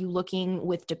specific. Are you looking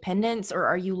with dependents, or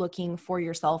are you looking for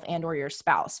yourself and or your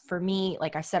spouse? For me,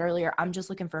 like I said earlier, I'm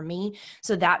just looking for me.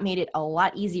 So that made it a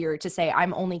lot easier to say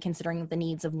I'm only considering the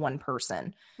needs of one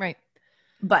person. Right.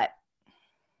 But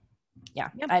yeah,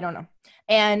 yep. I don't know.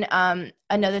 And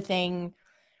another thing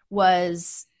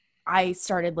was I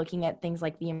started looking at things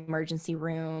like the emergency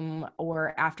room,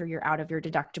 or after you're out of your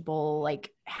deductible,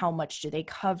 like how much do they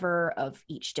cover of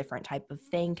each different type of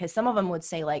thing? Because some of them would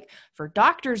say like for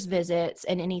doctor's visits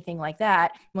and anything like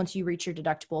that, once you reach your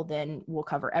deductible, then we'll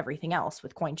cover everything else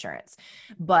with coinsurance.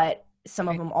 But some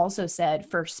of them also said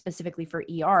for specifically for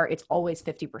ER, it's always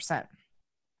 50%.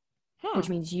 Which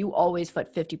means you always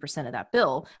foot 50% of that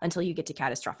bill until you get to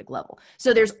catastrophic level.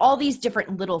 So there's all these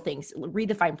different little things. Read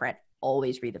the fine print.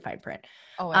 Always read the fine print.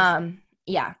 Always.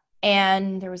 Yeah.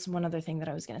 And there was one other thing that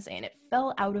I was going to say, and it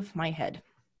fell out of my head.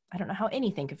 I don't know how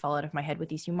anything could fall out of my head with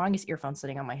these humongous earphones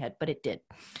sitting on my head, but it did.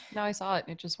 No, I saw it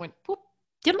and it just went poop.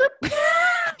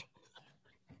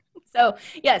 So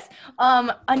yes,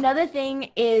 another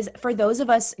thing is for those of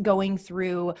us going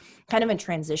through kind of a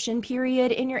transition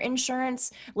period in your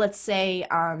insurance, let's say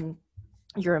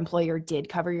your employer did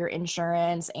cover your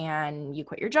insurance and you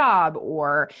quit your job,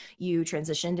 or you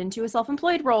transitioned into a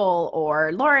self-employed role,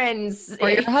 or Lauren's or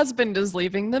your husband is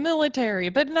leaving the military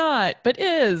but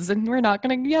is, and we're not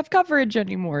going to have coverage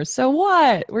anymore. So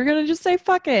what? We're going to just say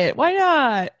fuck it. Why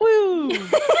not? Woo.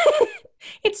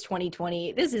 It's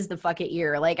 2020. This is the fuck it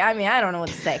year. Like, I mean, I don't know what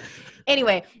to say.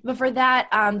 Anyway, but for that,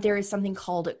 there is something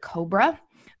called COBRA,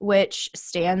 which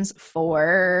stands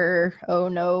for, oh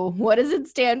no, what does it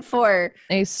stand for?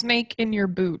 A snake in your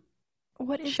boot.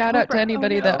 What is Shout COBRA? Out to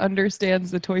anybody that understands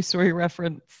the Toy Story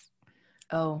reference.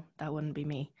 Oh, that wouldn't be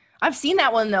me. I've seen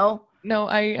that one though. No,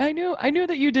 I knew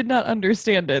that you did not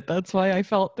understand it. That's why I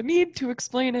felt the need to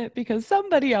explain it, because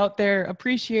somebody out there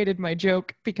appreciated my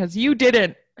joke because you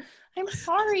didn't. I'm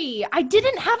sorry. I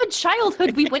didn't have a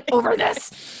childhood. We went over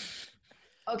this.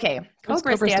 Okay.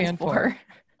 COBRA stands for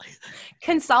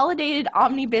Consolidated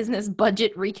Omnibusiness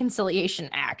Budget Reconciliation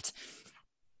Act.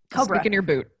 COBRA. Stick in your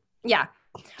boot. Yeah.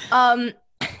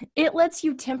 It lets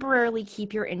you temporarily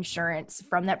keep your insurance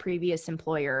from that previous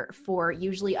employer for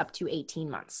usually up to 18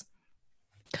 months.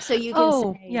 So you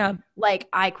can say, like,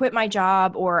 I quit my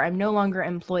job, or I'm no longer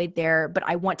employed there, but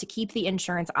I want to keep the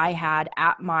insurance I had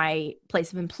at my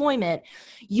place of employment.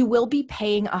 You will be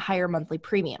paying a higher monthly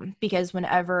premium, because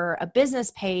whenever a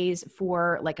business pays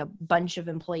for like a bunch of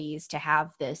employees to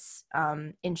have this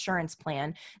insurance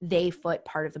plan, they foot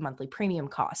part of the monthly premium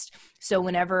cost. So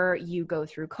whenever you go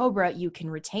through COBRA, you can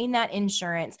retain that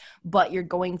insurance, but you're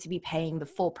going to be paying the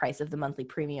full price of the monthly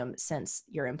premium since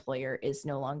your employer is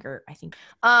no longer, I think.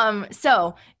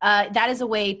 So that is a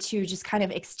way to just kind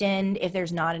of extend if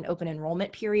there's not an open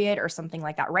enrollment period or something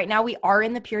like that. Right now we are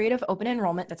in the period of open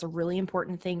enrollment. That's a really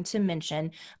important thing to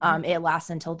mention. It lasts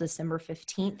until December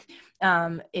 15th.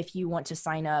 If you want to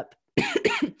sign up,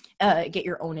 get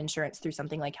your own insurance through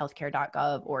something like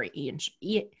healthcare.gov or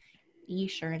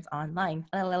eSurance Online.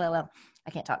 I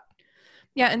can't talk.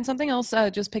 Yeah. And something else,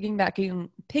 just piggybacking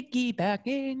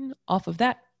off of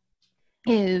that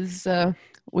is,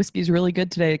 whiskey's really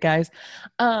good today, guys,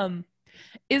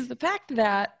 is the fact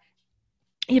that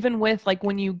even with like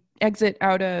when you exit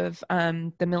out of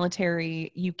the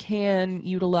military, you can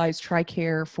utilize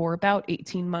TRICARE for about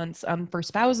 18 months for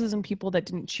spouses and people that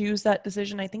didn't choose that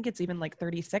decision. I think it's even like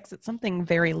 36. It's something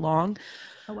very long.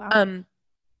 Oh, wow.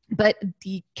 But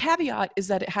the caveat is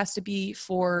that it has to be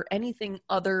for anything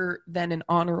other than an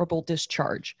honorable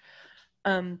discharge.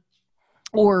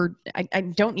 or I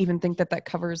don't even think that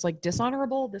covers like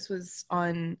dishonorable. This was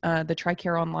on the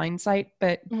TRICARE online site,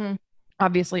 but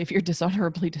obviously if you're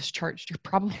dishonorably discharged, you're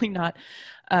probably not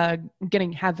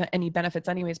going to have any benefits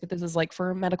anyways. But this is like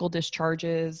for medical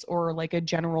discharges or like a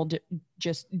general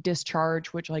just discharge,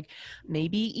 which like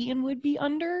maybe Ian would be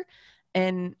under.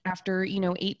 And after,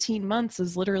 18 months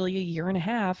is literally a year and a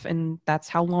half. And that's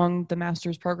how long the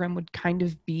master's program would kind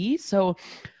of be. So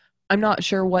I'm not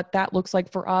sure what that looks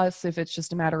like for us, if it's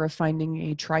just a matter of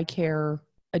finding a TRICARE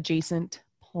adjacent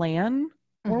plan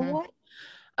or what.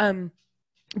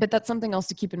 But that's something else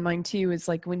to keep in mind too, is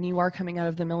like when you are coming out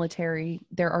of the military,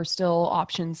 there are still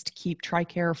options to keep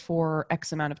TRICARE for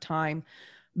X amount of time.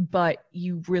 But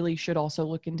you really should also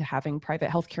look into having private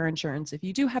healthcare insurance if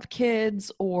you do have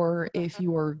kids, or if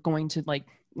you are going to, like,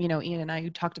 Ian and I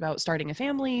talked about starting a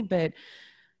family, but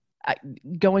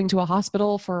going to a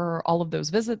hospital for all of those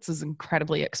visits is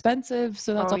incredibly expensive.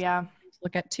 So that's also something to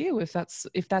look at too, if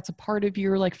that's a part of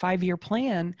your like 5-year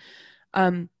plan.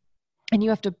 And you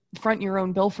have to front your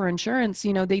own bill for insurance.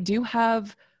 They do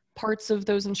have parts of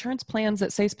those insurance plans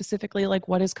that say specifically like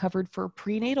what is covered for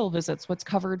prenatal visits, what's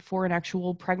covered for an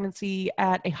actual pregnancy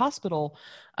at a hospital,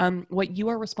 what you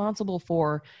are responsible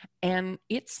for. And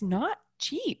it's not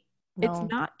cheap. No. It's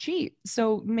not cheap.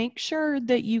 So make sure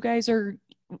that you guys are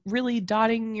really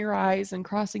dotting your I's and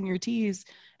crossing your T's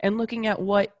and looking at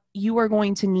what you are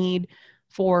going to need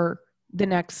for the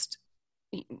next,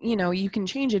 you can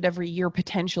change it every year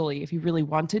potentially if you really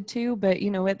wanted to, but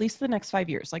at least the next 5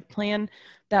 years, like plan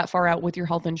that far out with your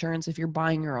health insurance if you're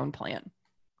buying your own plan.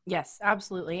 Yes,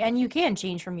 absolutely. And you can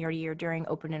change from year to year during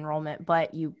open enrollment,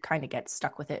 but you kind of get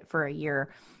stuck with it for a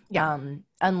year. Yeah.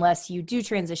 Unless you do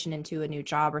transition into a new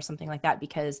job or something like that,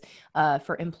 because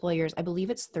for employers, I believe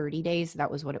it's 30 days.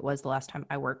 That was what it was the last time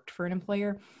I worked for an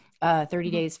employer. 30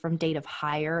 days from date of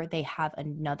hire, they have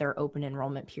another open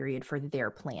enrollment period for their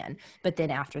plan. But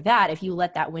then after that, if you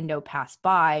let that window pass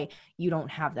by, you don't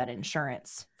have that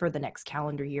insurance for the next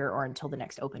calendar year or until the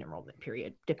next open enrollment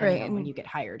period, depending on when you get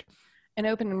hired. And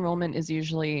open enrollment is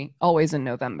usually always in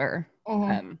November.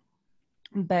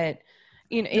 But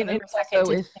November 2nd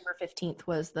to December 15th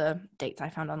was the dates I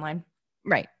found online.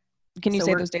 Right. Can you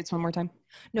say those dates one more time?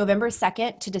 November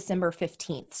 2nd to December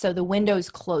 15th. So the window's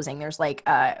closing. There's like,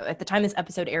 at the time this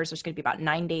episode airs, there's going to be about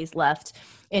 9 days left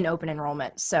in open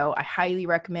enrollment. So I highly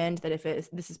recommend that if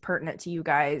this is pertinent to you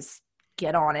guys,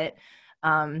 get on it.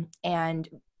 And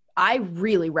I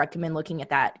really recommend looking at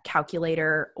that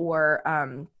calculator,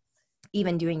 or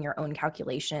even doing your own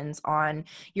calculations on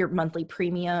your monthly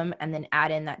premium, and then add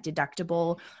in that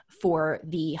deductible for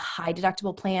the high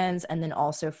deductible plans, and then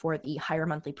also for the higher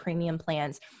monthly premium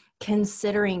plans,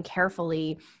 considering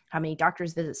carefully how many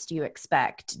doctor's visits do you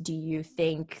expect? Do you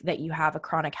think that you have a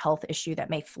chronic health issue that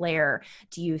may flare?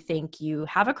 Do you think you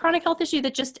have a chronic health issue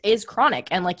that just is chronic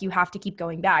and like you have to keep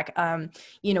going back?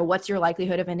 What's your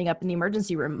likelihood of ending up in the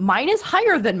emergency room? Mine is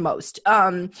higher than most.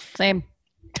 Same.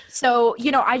 So,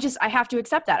 I have to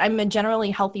accept that. I'm a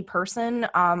generally healthy person.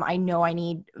 I know I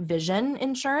need vision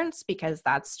insurance because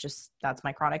that's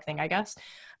my chronic thing, I guess.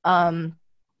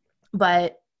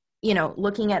 But,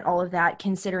 looking at all of that,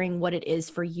 considering what it is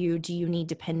for you, do you need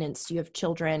dependents? Do you have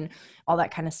children? All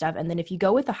that kind of stuff. And then if you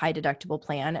go with the high deductible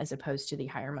plan, as opposed to the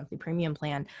higher monthly premium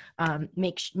plan,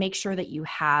 make sure that you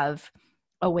have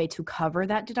a way to cover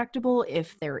that deductible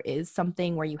if there is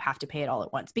something where you have to pay it all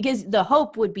at once, because the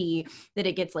hope would be that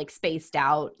it gets like spaced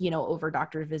out, over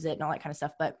doctor visit and all that kind of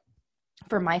stuff. But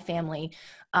for my family,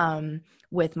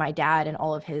 with my dad and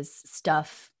all of his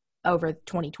stuff over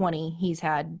 2020, he's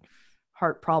had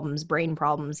heart problems, brain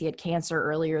problems. He had cancer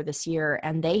earlier this year,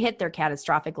 and they hit their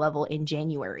catastrophic level in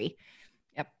January.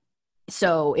 Yep.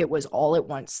 So it was all at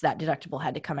once. That deductible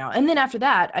had to come out. And then after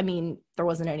that, there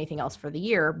wasn't anything else for the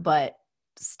year, but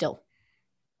still.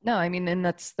 No, and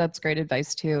that's great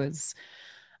advice too, is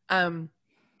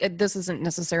this isn't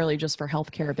necessarily just for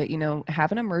healthcare, but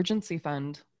have an emergency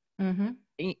fund.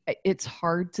 It's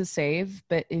hard to save,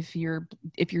 but if you're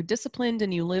disciplined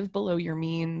and you live below your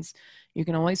means, you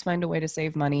can always find a way to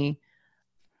save money.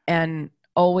 And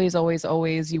always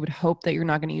you would hope that you're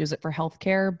not going to use it for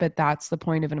healthcare, but that's the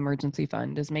point of an emergency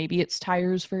fund, is maybe it's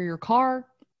tires for your car.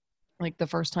 Like the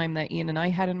first time that Ian and I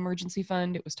had an emergency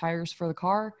fund, it was tires for the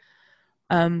car.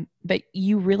 But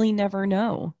you really never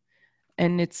know.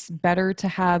 And it's better to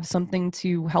have something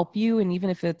to help you. And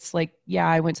even if it's like, yeah,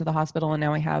 I went to the hospital and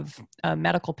now I have a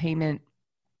medical payment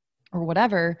or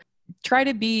whatever, try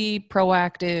to be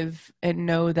proactive and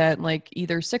know that like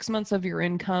either 6 months of your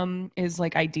income is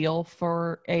like ideal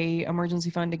for a emergency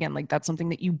fund. Again, like that's something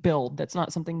that you build. That's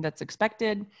not something that's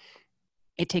expected.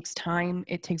 It takes time.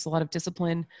 It takes a lot of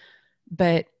discipline.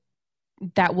 but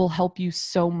that will help you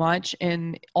so much.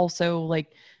 And also,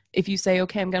 like, if you say,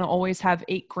 okay, I'm going to always have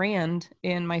 $8,000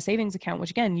 in my savings account,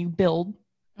 which again, you build,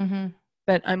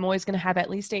 but I'm always going to have at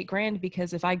least $8,000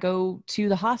 because if I go to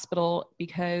the hospital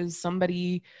because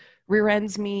somebody rear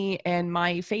ends me and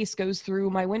my face goes through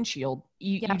my windshield,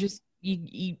 the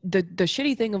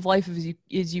shitty thing of life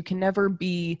is you can never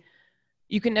be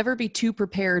too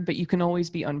prepared, but you can always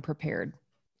be unprepared.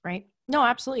 Right. No,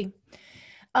 absolutely.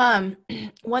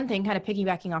 One thing kind of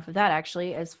piggybacking off of that,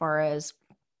 actually, as far as,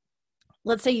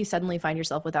 let's say you suddenly find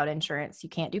yourself without insurance, you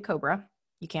can't do COBRA,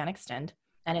 you can't extend,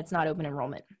 and it's not open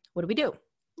enrollment. What do we do?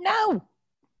 No,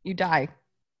 you die.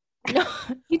 No,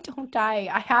 you don't die.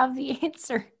 I have the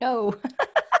answer. No.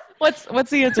 What's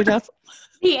the answer, Jess?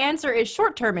 The answer is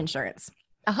short-term insurance.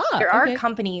 There are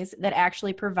companies that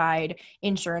actually provide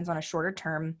insurance on a shorter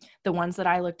term. The ones that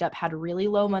I looked up had really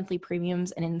low monthly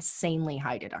premiums and insanely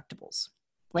high deductibles.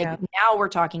 Now we're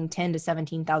talking $10,000 to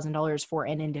 $17,000 for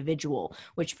an individual,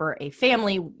 which for a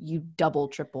family, you double,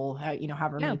 triple,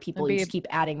 however many people, you just keep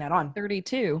adding that on.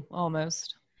 32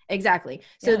 almost. Exactly.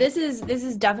 So this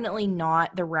is definitely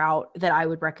not the route that I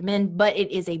would recommend, but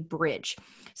it is a bridge.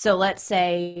 So let's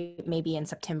say maybe in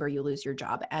September you lose your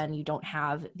job and you don't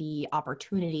have the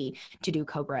opportunity to do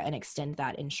COBRA and extend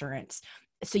that insurance.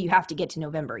 So you have to get to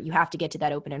November. You have to get to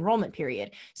that open enrollment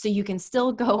period. So you can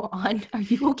still go on. Are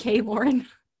you okay, Lauren?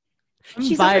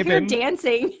 She's vibing. Over here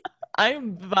dancing.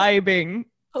 I'm vibing.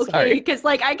 Okay, because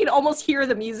I can almost hear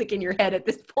the music in your head at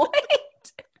this point.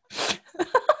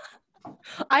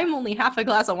 I'm only half a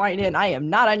glass of wine in. I am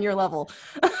not on your level.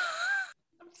 I'm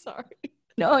sorry.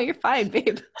 No, you're fine,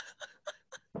 babe.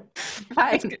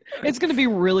 Fine. It's going to be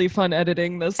really fun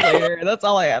editing this later. That's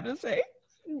all I have to say.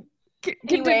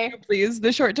 Continue, please.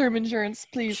 The short-term insurance,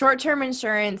 please. Short-term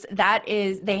insurance,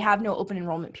 they have no open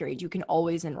enrollment period. You can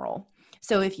always enroll.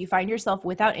 So if you find yourself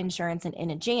without insurance and in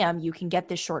a jam, you can get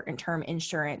this short-term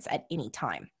insurance at any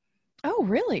time. Oh,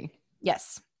 really?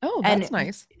 Yes. Oh, that's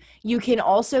nice. You can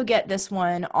also get this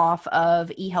one off of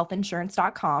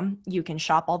ehealthinsurance.com. You can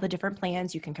shop all the different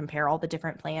plans. You can compare all the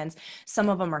different plans. Some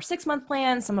of them are 6-month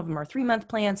plans. Some of them are 3-month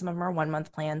plans. Some of them are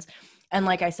 1-month plans. And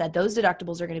like I said, those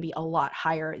deductibles are going to be a lot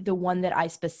higher. The one that I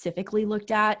specifically looked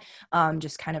at,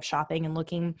 just kind of shopping and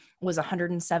looking, was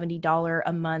 $170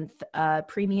 a month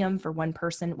premium for one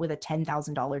person with a $10,000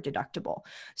 deductible.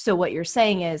 So what you're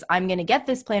saying is, I'm going to get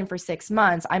this plan for 6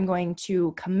 months. I'm going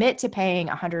to commit to paying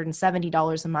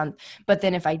 $170 a month. But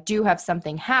then if I do have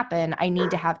something happen, I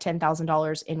need to have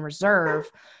 $10,000 in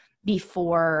reserve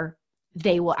before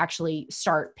they will actually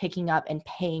start picking up and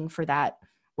paying for that,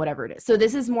 whatever it is. So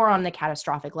this is more on the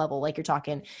catastrophic level, like you're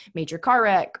talking major car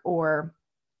wreck or,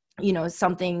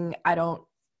 something,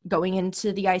 going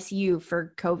into the ICU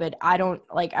for COVID. I don't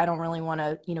really want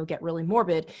to, get really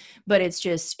morbid, but it's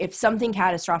just, if something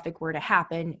catastrophic were to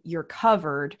happen, you're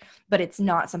covered, but it's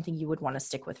not something you would want to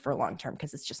stick with for a long term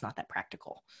because it's just not that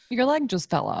practical. Your leg just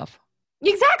fell off.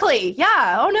 Exactly.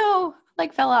 Yeah. Oh no.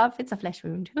 Leg fell off. It's a flesh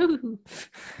wound.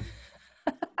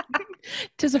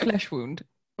 Tis a flesh wound.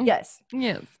 Yes.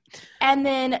 Yes. And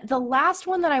then the last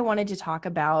one that I wanted to talk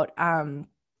about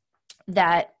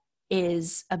that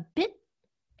is a bit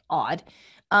odd,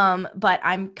 but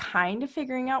I'm kind of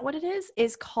figuring out what it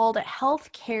is called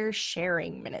Healthcare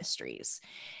Sharing Ministries.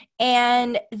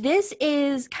 And this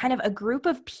is kind of a group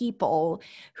of people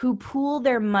who pool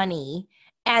their money,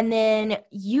 and then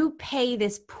you pay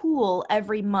this pool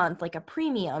every month, like a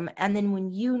premium. And then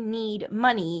when you need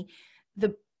money,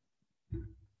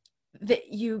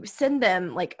 that you send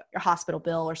them like a hospital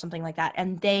bill or something like that,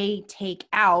 and they take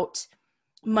out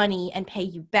money and pay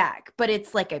you back. But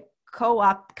it's like a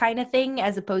co-op kind of thing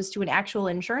as opposed to an actual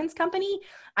insurance company.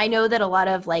 I know that a lot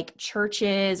of like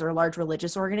churches or large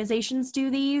religious organizations do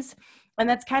these, and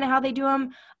that's kind of how they do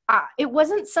them. It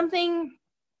wasn't something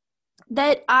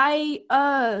that I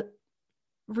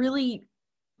really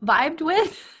vibed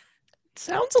with.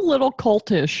 Sounds a little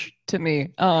cultish to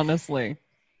me, honestly.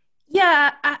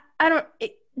 Yeah,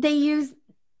 they use,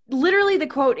 literally the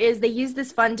quote is, they use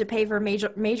this fund to pay for major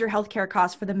healthcare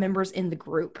costs for the members in the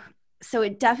group. So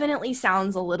it definitely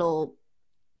sounds a little.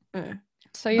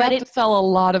 So you have to sell a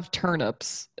lot of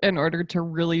turnips in order to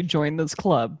really join this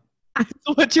club. That's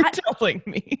what you're telling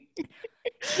me.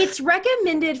 It's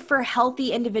recommended for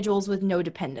healthy individuals with no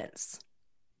dependents.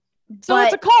 So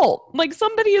it's a cult. Like,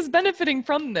 somebody is benefiting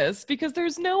from this because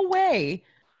there's no way.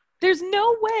 There's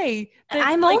no way.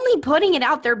 I'm only putting it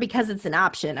out there because it's an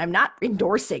option. I'm not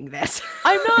endorsing this.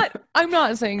 I'm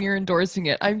not saying you're endorsing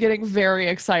it. I'm getting very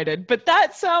excited. But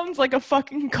that sounds like a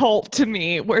fucking cult to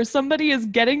me, where somebody is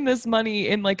getting this money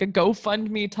in like a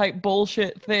GoFundMe type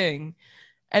bullshit thing.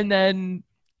 and then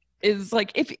is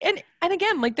like, if and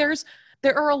again, like there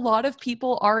are a lot of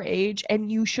people our age,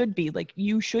 and you should be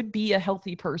a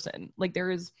healthy person. Like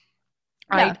there is,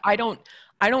 Yeah.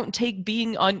 I don't take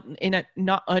being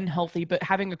not unhealthy, but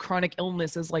having a chronic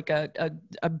illness is like a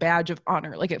badge of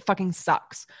honor. Like it fucking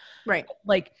sucks. Right.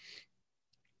 Like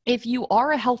if you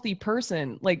are a healthy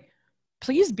person, like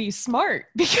please be smart,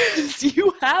 because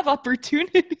you have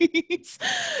opportunities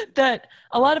that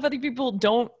a lot of other people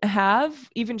don't have,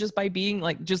 even just by being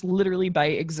like, just literally by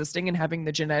existing and having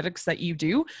the genetics that you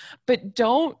do. But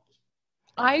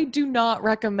I do not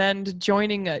recommend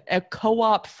joining a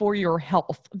co-op for your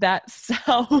health. That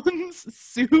sounds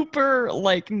super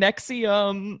like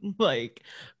NXIVM, like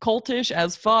cultish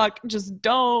as fuck. Just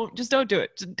don't do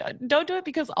it. Don't do it,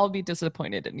 because I'll be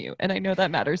disappointed in you. And I know that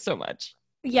matters so much.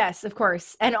 Yes, of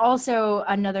course. And also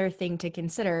another thing to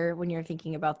consider when you're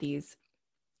thinking about these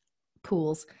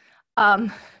pools,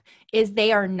 is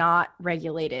they are not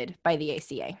regulated by the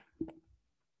ACA.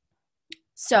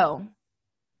 So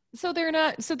they're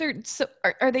not,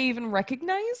 are they even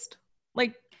recognized?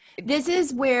 Like, this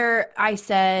is where I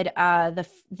said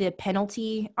the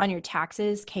penalty on your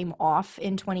taxes came off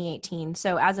in 2018.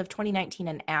 So as of 2019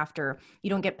 and after, you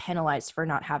don't get penalized for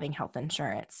not having health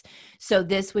insurance. So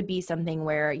this would be something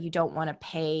where you don't want to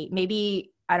pay.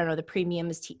 Maybe, I don't know, the premium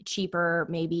is cheaper.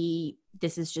 Maybe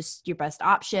this is just your best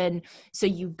option. So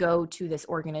you go to this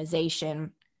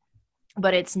organization,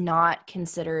 but it's not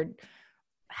considered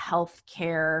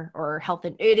healthcare or health.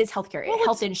 It is healthcare,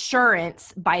 health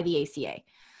insurance by the ACA.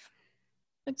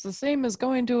 It's the same as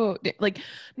going to like,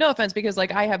 no offense, because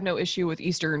like I have no issue with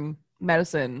Eastern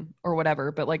medicine or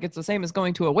whatever, but like it's the same as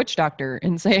going to a witch doctor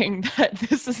and saying that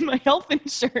this is my health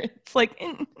insurance. Like,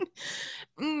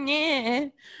 yeah.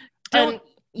 Don't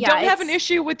have an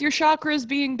issue with your chakras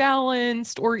being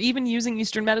balanced, or even using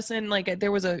Eastern medicine. Like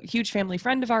there was a huge family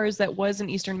friend of ours that was an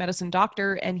Eastern medicine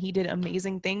doctor, and he did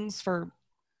amazing things for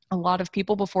a lot of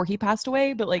people before he passed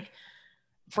away. But like,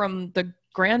 from the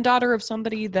granddaughter of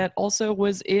somebody that also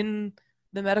was in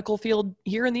the medical field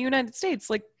here in the United States,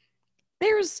 like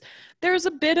there's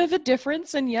a bit of a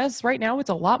difference. And yes, right now it's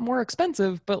a lot more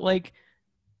expensive, but like,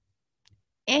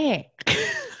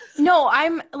 No,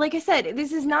 I'm, like I said,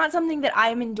 this is not something that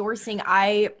I'm endorsing.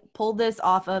 I pulled this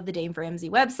off of the Dave Ramsey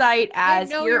website as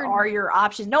here are your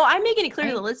options. No, I'm making it clear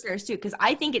to the listeners too, because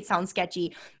I think it sounds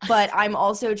sketchy, but I'm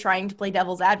also trying to play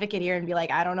devil's advocate here and be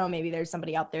like, I don't know, maybe there's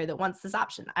somebody out there that wants this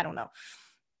option. I don't know.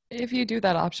 If you do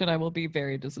that option, I will be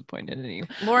very disappointed in you.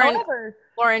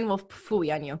 Lauren will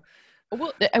fooey on you. I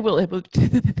will.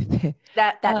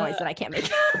 That noise that I can't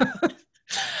make.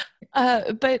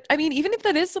 But I mean, even if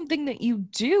that is something that you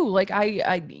do, like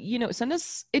I send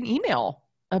us an email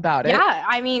about it. Yeah,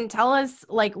 I mean, tell us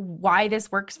like why this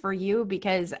works for you,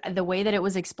 because the way that it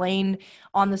was explained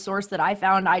on the source that I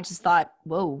found, I just thought,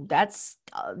 whoa, that's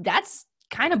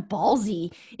kind of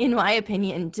ballsy, in my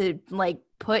opinion, to like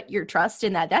put your trust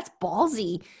in that. That's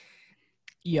ballsy.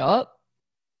 Yup.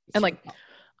 And like,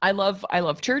 I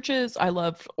love churches. I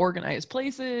love organized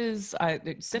places,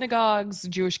 synagogues,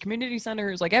 Jewish community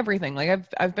centers, like everything. Like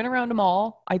I've been around them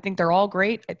all. I think they're all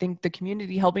great. I think the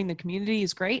community, helping the community,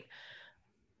 is great.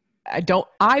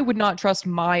 I would not trust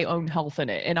my own health in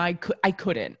it. And I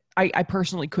couldn't. I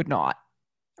personally could not.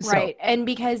 Right. And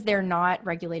because they're not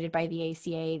regulated by the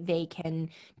ACA, they can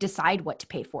decide what to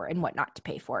pay for and what not to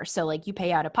pay for. So like, you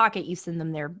pay out of pocket, you send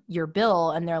them your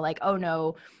bill, and they're like, oh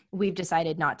no, we've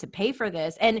decided not to pay for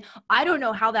this. And I don't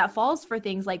know how that falls for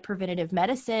things like preventative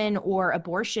medicine or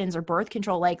abortions or birth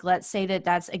control. Like, let's say that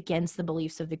that's against the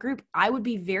beliefs of the group. I would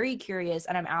be very curious,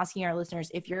 and I'm asking our listeners,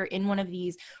 if you're in one of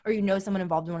these or you know someone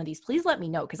involved in one of these, please let me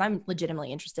know, because I'm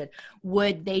legitimately interested.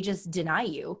 Would they just deny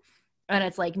you? And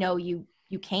it's like, no, you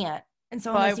can't. And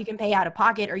so unless you can pay out of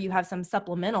pocket or you have some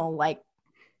supplemental, like.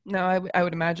 No, I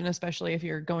would imagine, especially if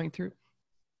you're going through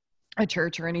a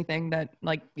church or anything, that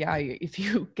like, yeah, if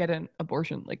you get an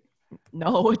abortion, like,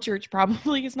 no, a church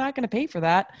probably is not going to pay for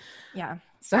that. Yeah.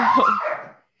 So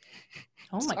oh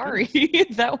my sorry.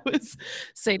 That was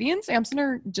Sadie and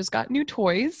Samson just got new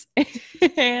toys,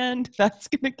 and that's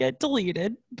going to get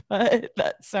deleted, but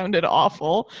that sounded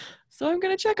awful. So I'm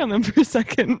going to check on them for a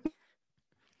second.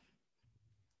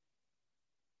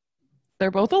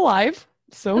 They're both alive,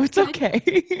 so that's it's good.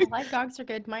 Okay. Live dogs are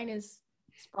good. Mine is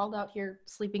sprawled out here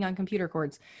sleeping on computer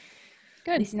cords.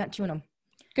 Good. At least he's not chewing them.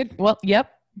 Good. Well,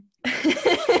 yep.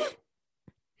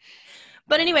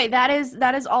 But anyway, that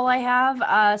is all I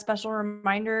have. Special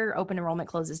reminder, open enrollment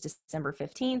closes December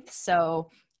 15th. So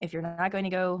if you're not going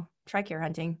to go TRICARE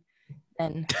hunting,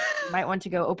 then you might want to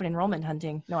go open enrollment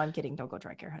hunting. No, I'm kidding. Don't go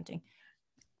TRICARE hunting.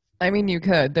 I mean, you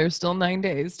could. There's still 9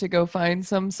 days to go find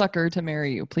some sucker to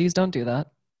marry you. Please don't do that.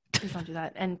 Please don't do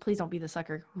that. And please don't be the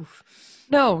sucker. Oof.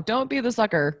 No, don't be the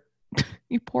sucker.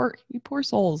 You poor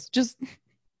souls. Just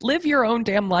live your own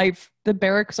damn life. The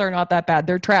barracks are not that bad.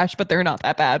 They're trash, but they're not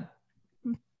that bad.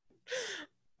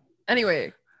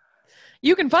 Anyway,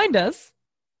 you can find us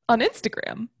on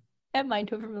Instagram at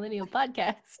Mind Over Millennial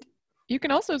Podcast. You can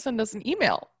also send us an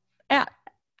email at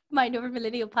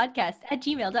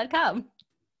mindovermillennialpodcast@gmail.com.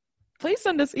 Please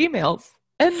send us emails.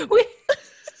 And and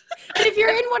if you're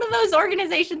in one of those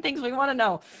organization things, we want to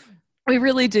know. We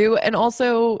really do. And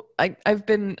also I've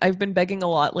been begging a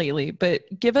lot lately, but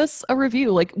give us a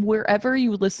review. Like wherever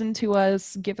you listen to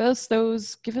us, give us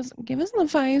the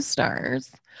 5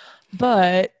 stars.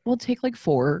 But we'll take like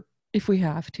 4 if we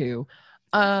have to.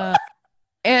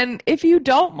 And if you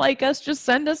don't like us, just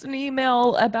send us an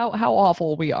email about how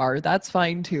awful we are. That's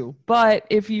fine too. But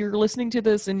if you're listening to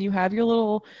this and you have your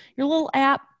little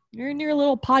app, you're in your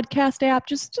little podcast app,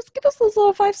 just give us those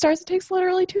little 5 stars. It takes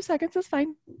literally 2 seconds. It's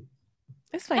fine.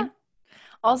 It's fine. Yeah.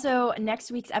 Also,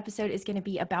 next week's episode is going to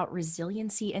be about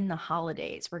resiliency in the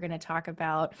holidays. We're going to talk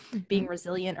about being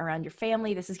resilient around your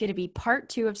family. This is going to be part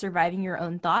 2 of Surviving Your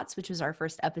Own Thoughts, which was our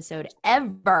first episode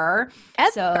ever.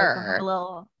 So have a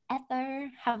little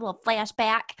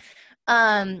flashback.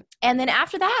 And then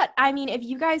after that, I mean, if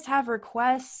you guys have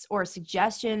requests or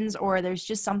suggestions, or there's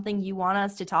just something you want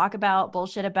us to talk about,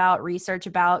 bullshit about, research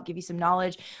about, give you some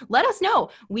knowledge, let us know.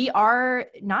 We are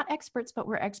not experts, but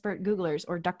we're expert Googlers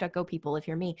or DuckDuckGo people if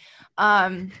you're me.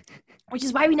 Which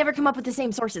is why we never come up with the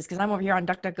same sources, because I'm over here on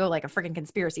DuckDuckGo like a freaking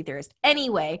conspiracy theorist.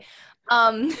 Anyway,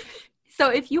 so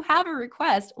if you have a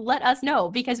request, let us know,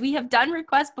 because we have done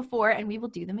requests before and we will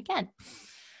do them again.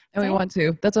 And we want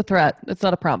to. That's a threat. It's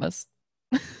not a promise.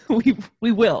 we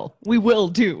will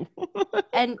do.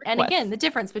 and again, the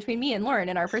difference between me and Lauren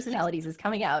and our personalities is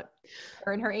coming out.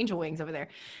 Her and her angel wings over there.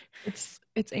 It's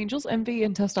angel's envy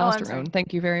and testosterone.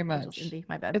 Thank you very much. Angel's envy,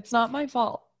 my bad. It's not my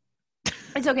fault.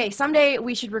 It's okay. Someday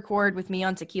we should record with me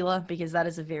on tequila, because that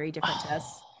is a very different test.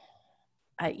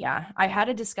 I had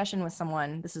a discussion with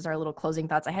someone. This is our little closing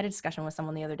thoughts. I had a discussion with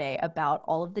someone the other day about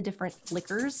all of the different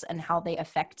liquors and how they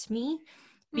affect me.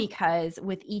 Because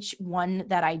with each one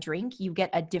that I drink, you get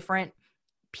a different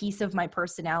piece of my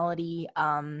personality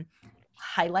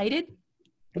highlighted.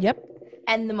 Yep.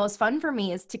 And the most fun for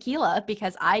me is tequila,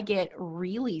 because I get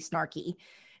really snarky.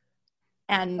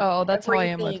 And that's how I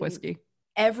am with whiskey.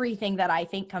 Everything that I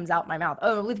think comes out my mouth.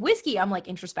 Oh, with whiskey, I'm like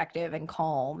introspective and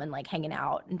calm and like hanging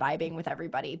out and vibing with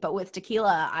everybody. But with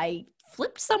tequila, I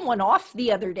flipped someone off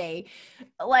the other day,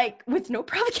 like with no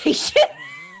provocation.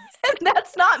 And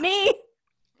that's not me.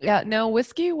 Yeah, no,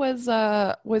 whiskey was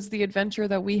the adventure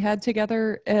that we had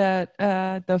together at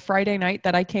the Friday night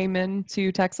that I came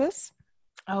into Texas.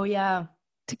 Oh, yeah.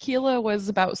 Tequila was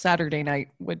about Saturday night,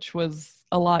 which was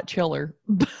a lot chiller.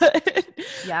 But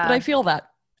I feel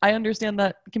that. I understand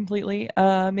that completely.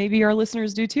 Maybe our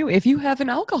listeners do too. If you have an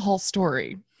alcohol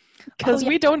story, because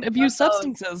we don't abuse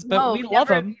substances, but we love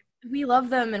them. We love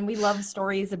them, and we love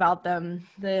stories about them,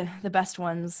 the best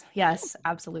ones. Yes,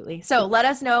 absolutely. So let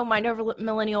us know, Mind Over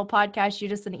Millennial Podcast.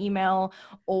 Shoot us an email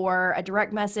or a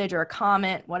direct message or a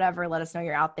comment, whatever. Let us know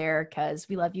you're out there, because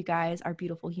we love you guys, our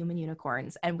beautiful human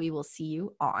unicorns, and we will see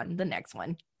you on the next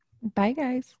one. Bye,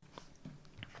 guys.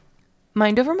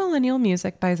 Mind Over Millennial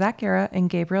music by Zach Guerra and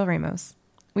Gabriel Ramos.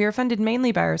 We are funded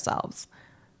mainly by ourselves,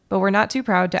 but we're not too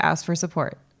proud to ask for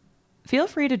support. Feel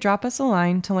free to drop us a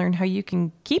line to learn how you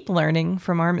can keep learning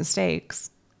from our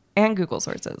mistakes, and Google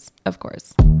sources, of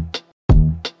course.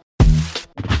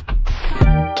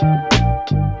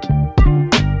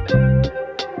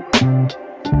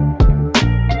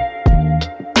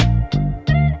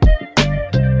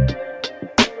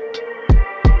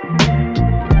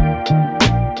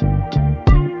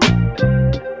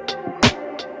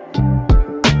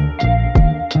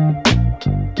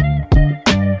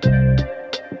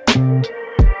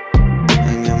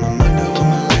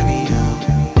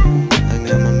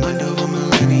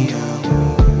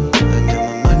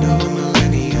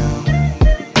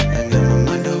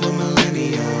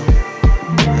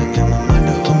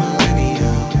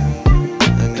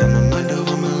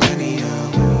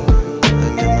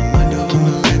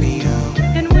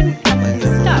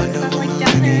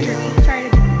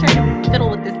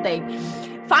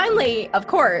 Of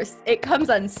course, it comes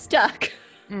unstuck.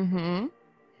 Mm-hmm.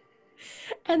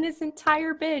 And this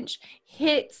entire bench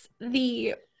hits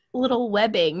the little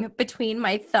webbing between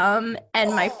my thumb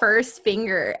and my first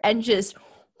finger and just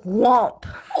whomp.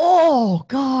 Oh,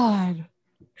 God.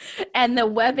 And the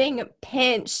webbing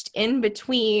pinched in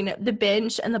between the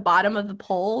bench and the bottom of the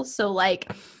pole. So,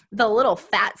 like, the little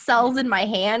fat cells in my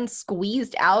hand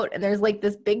squeezed out, and there's like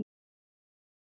this big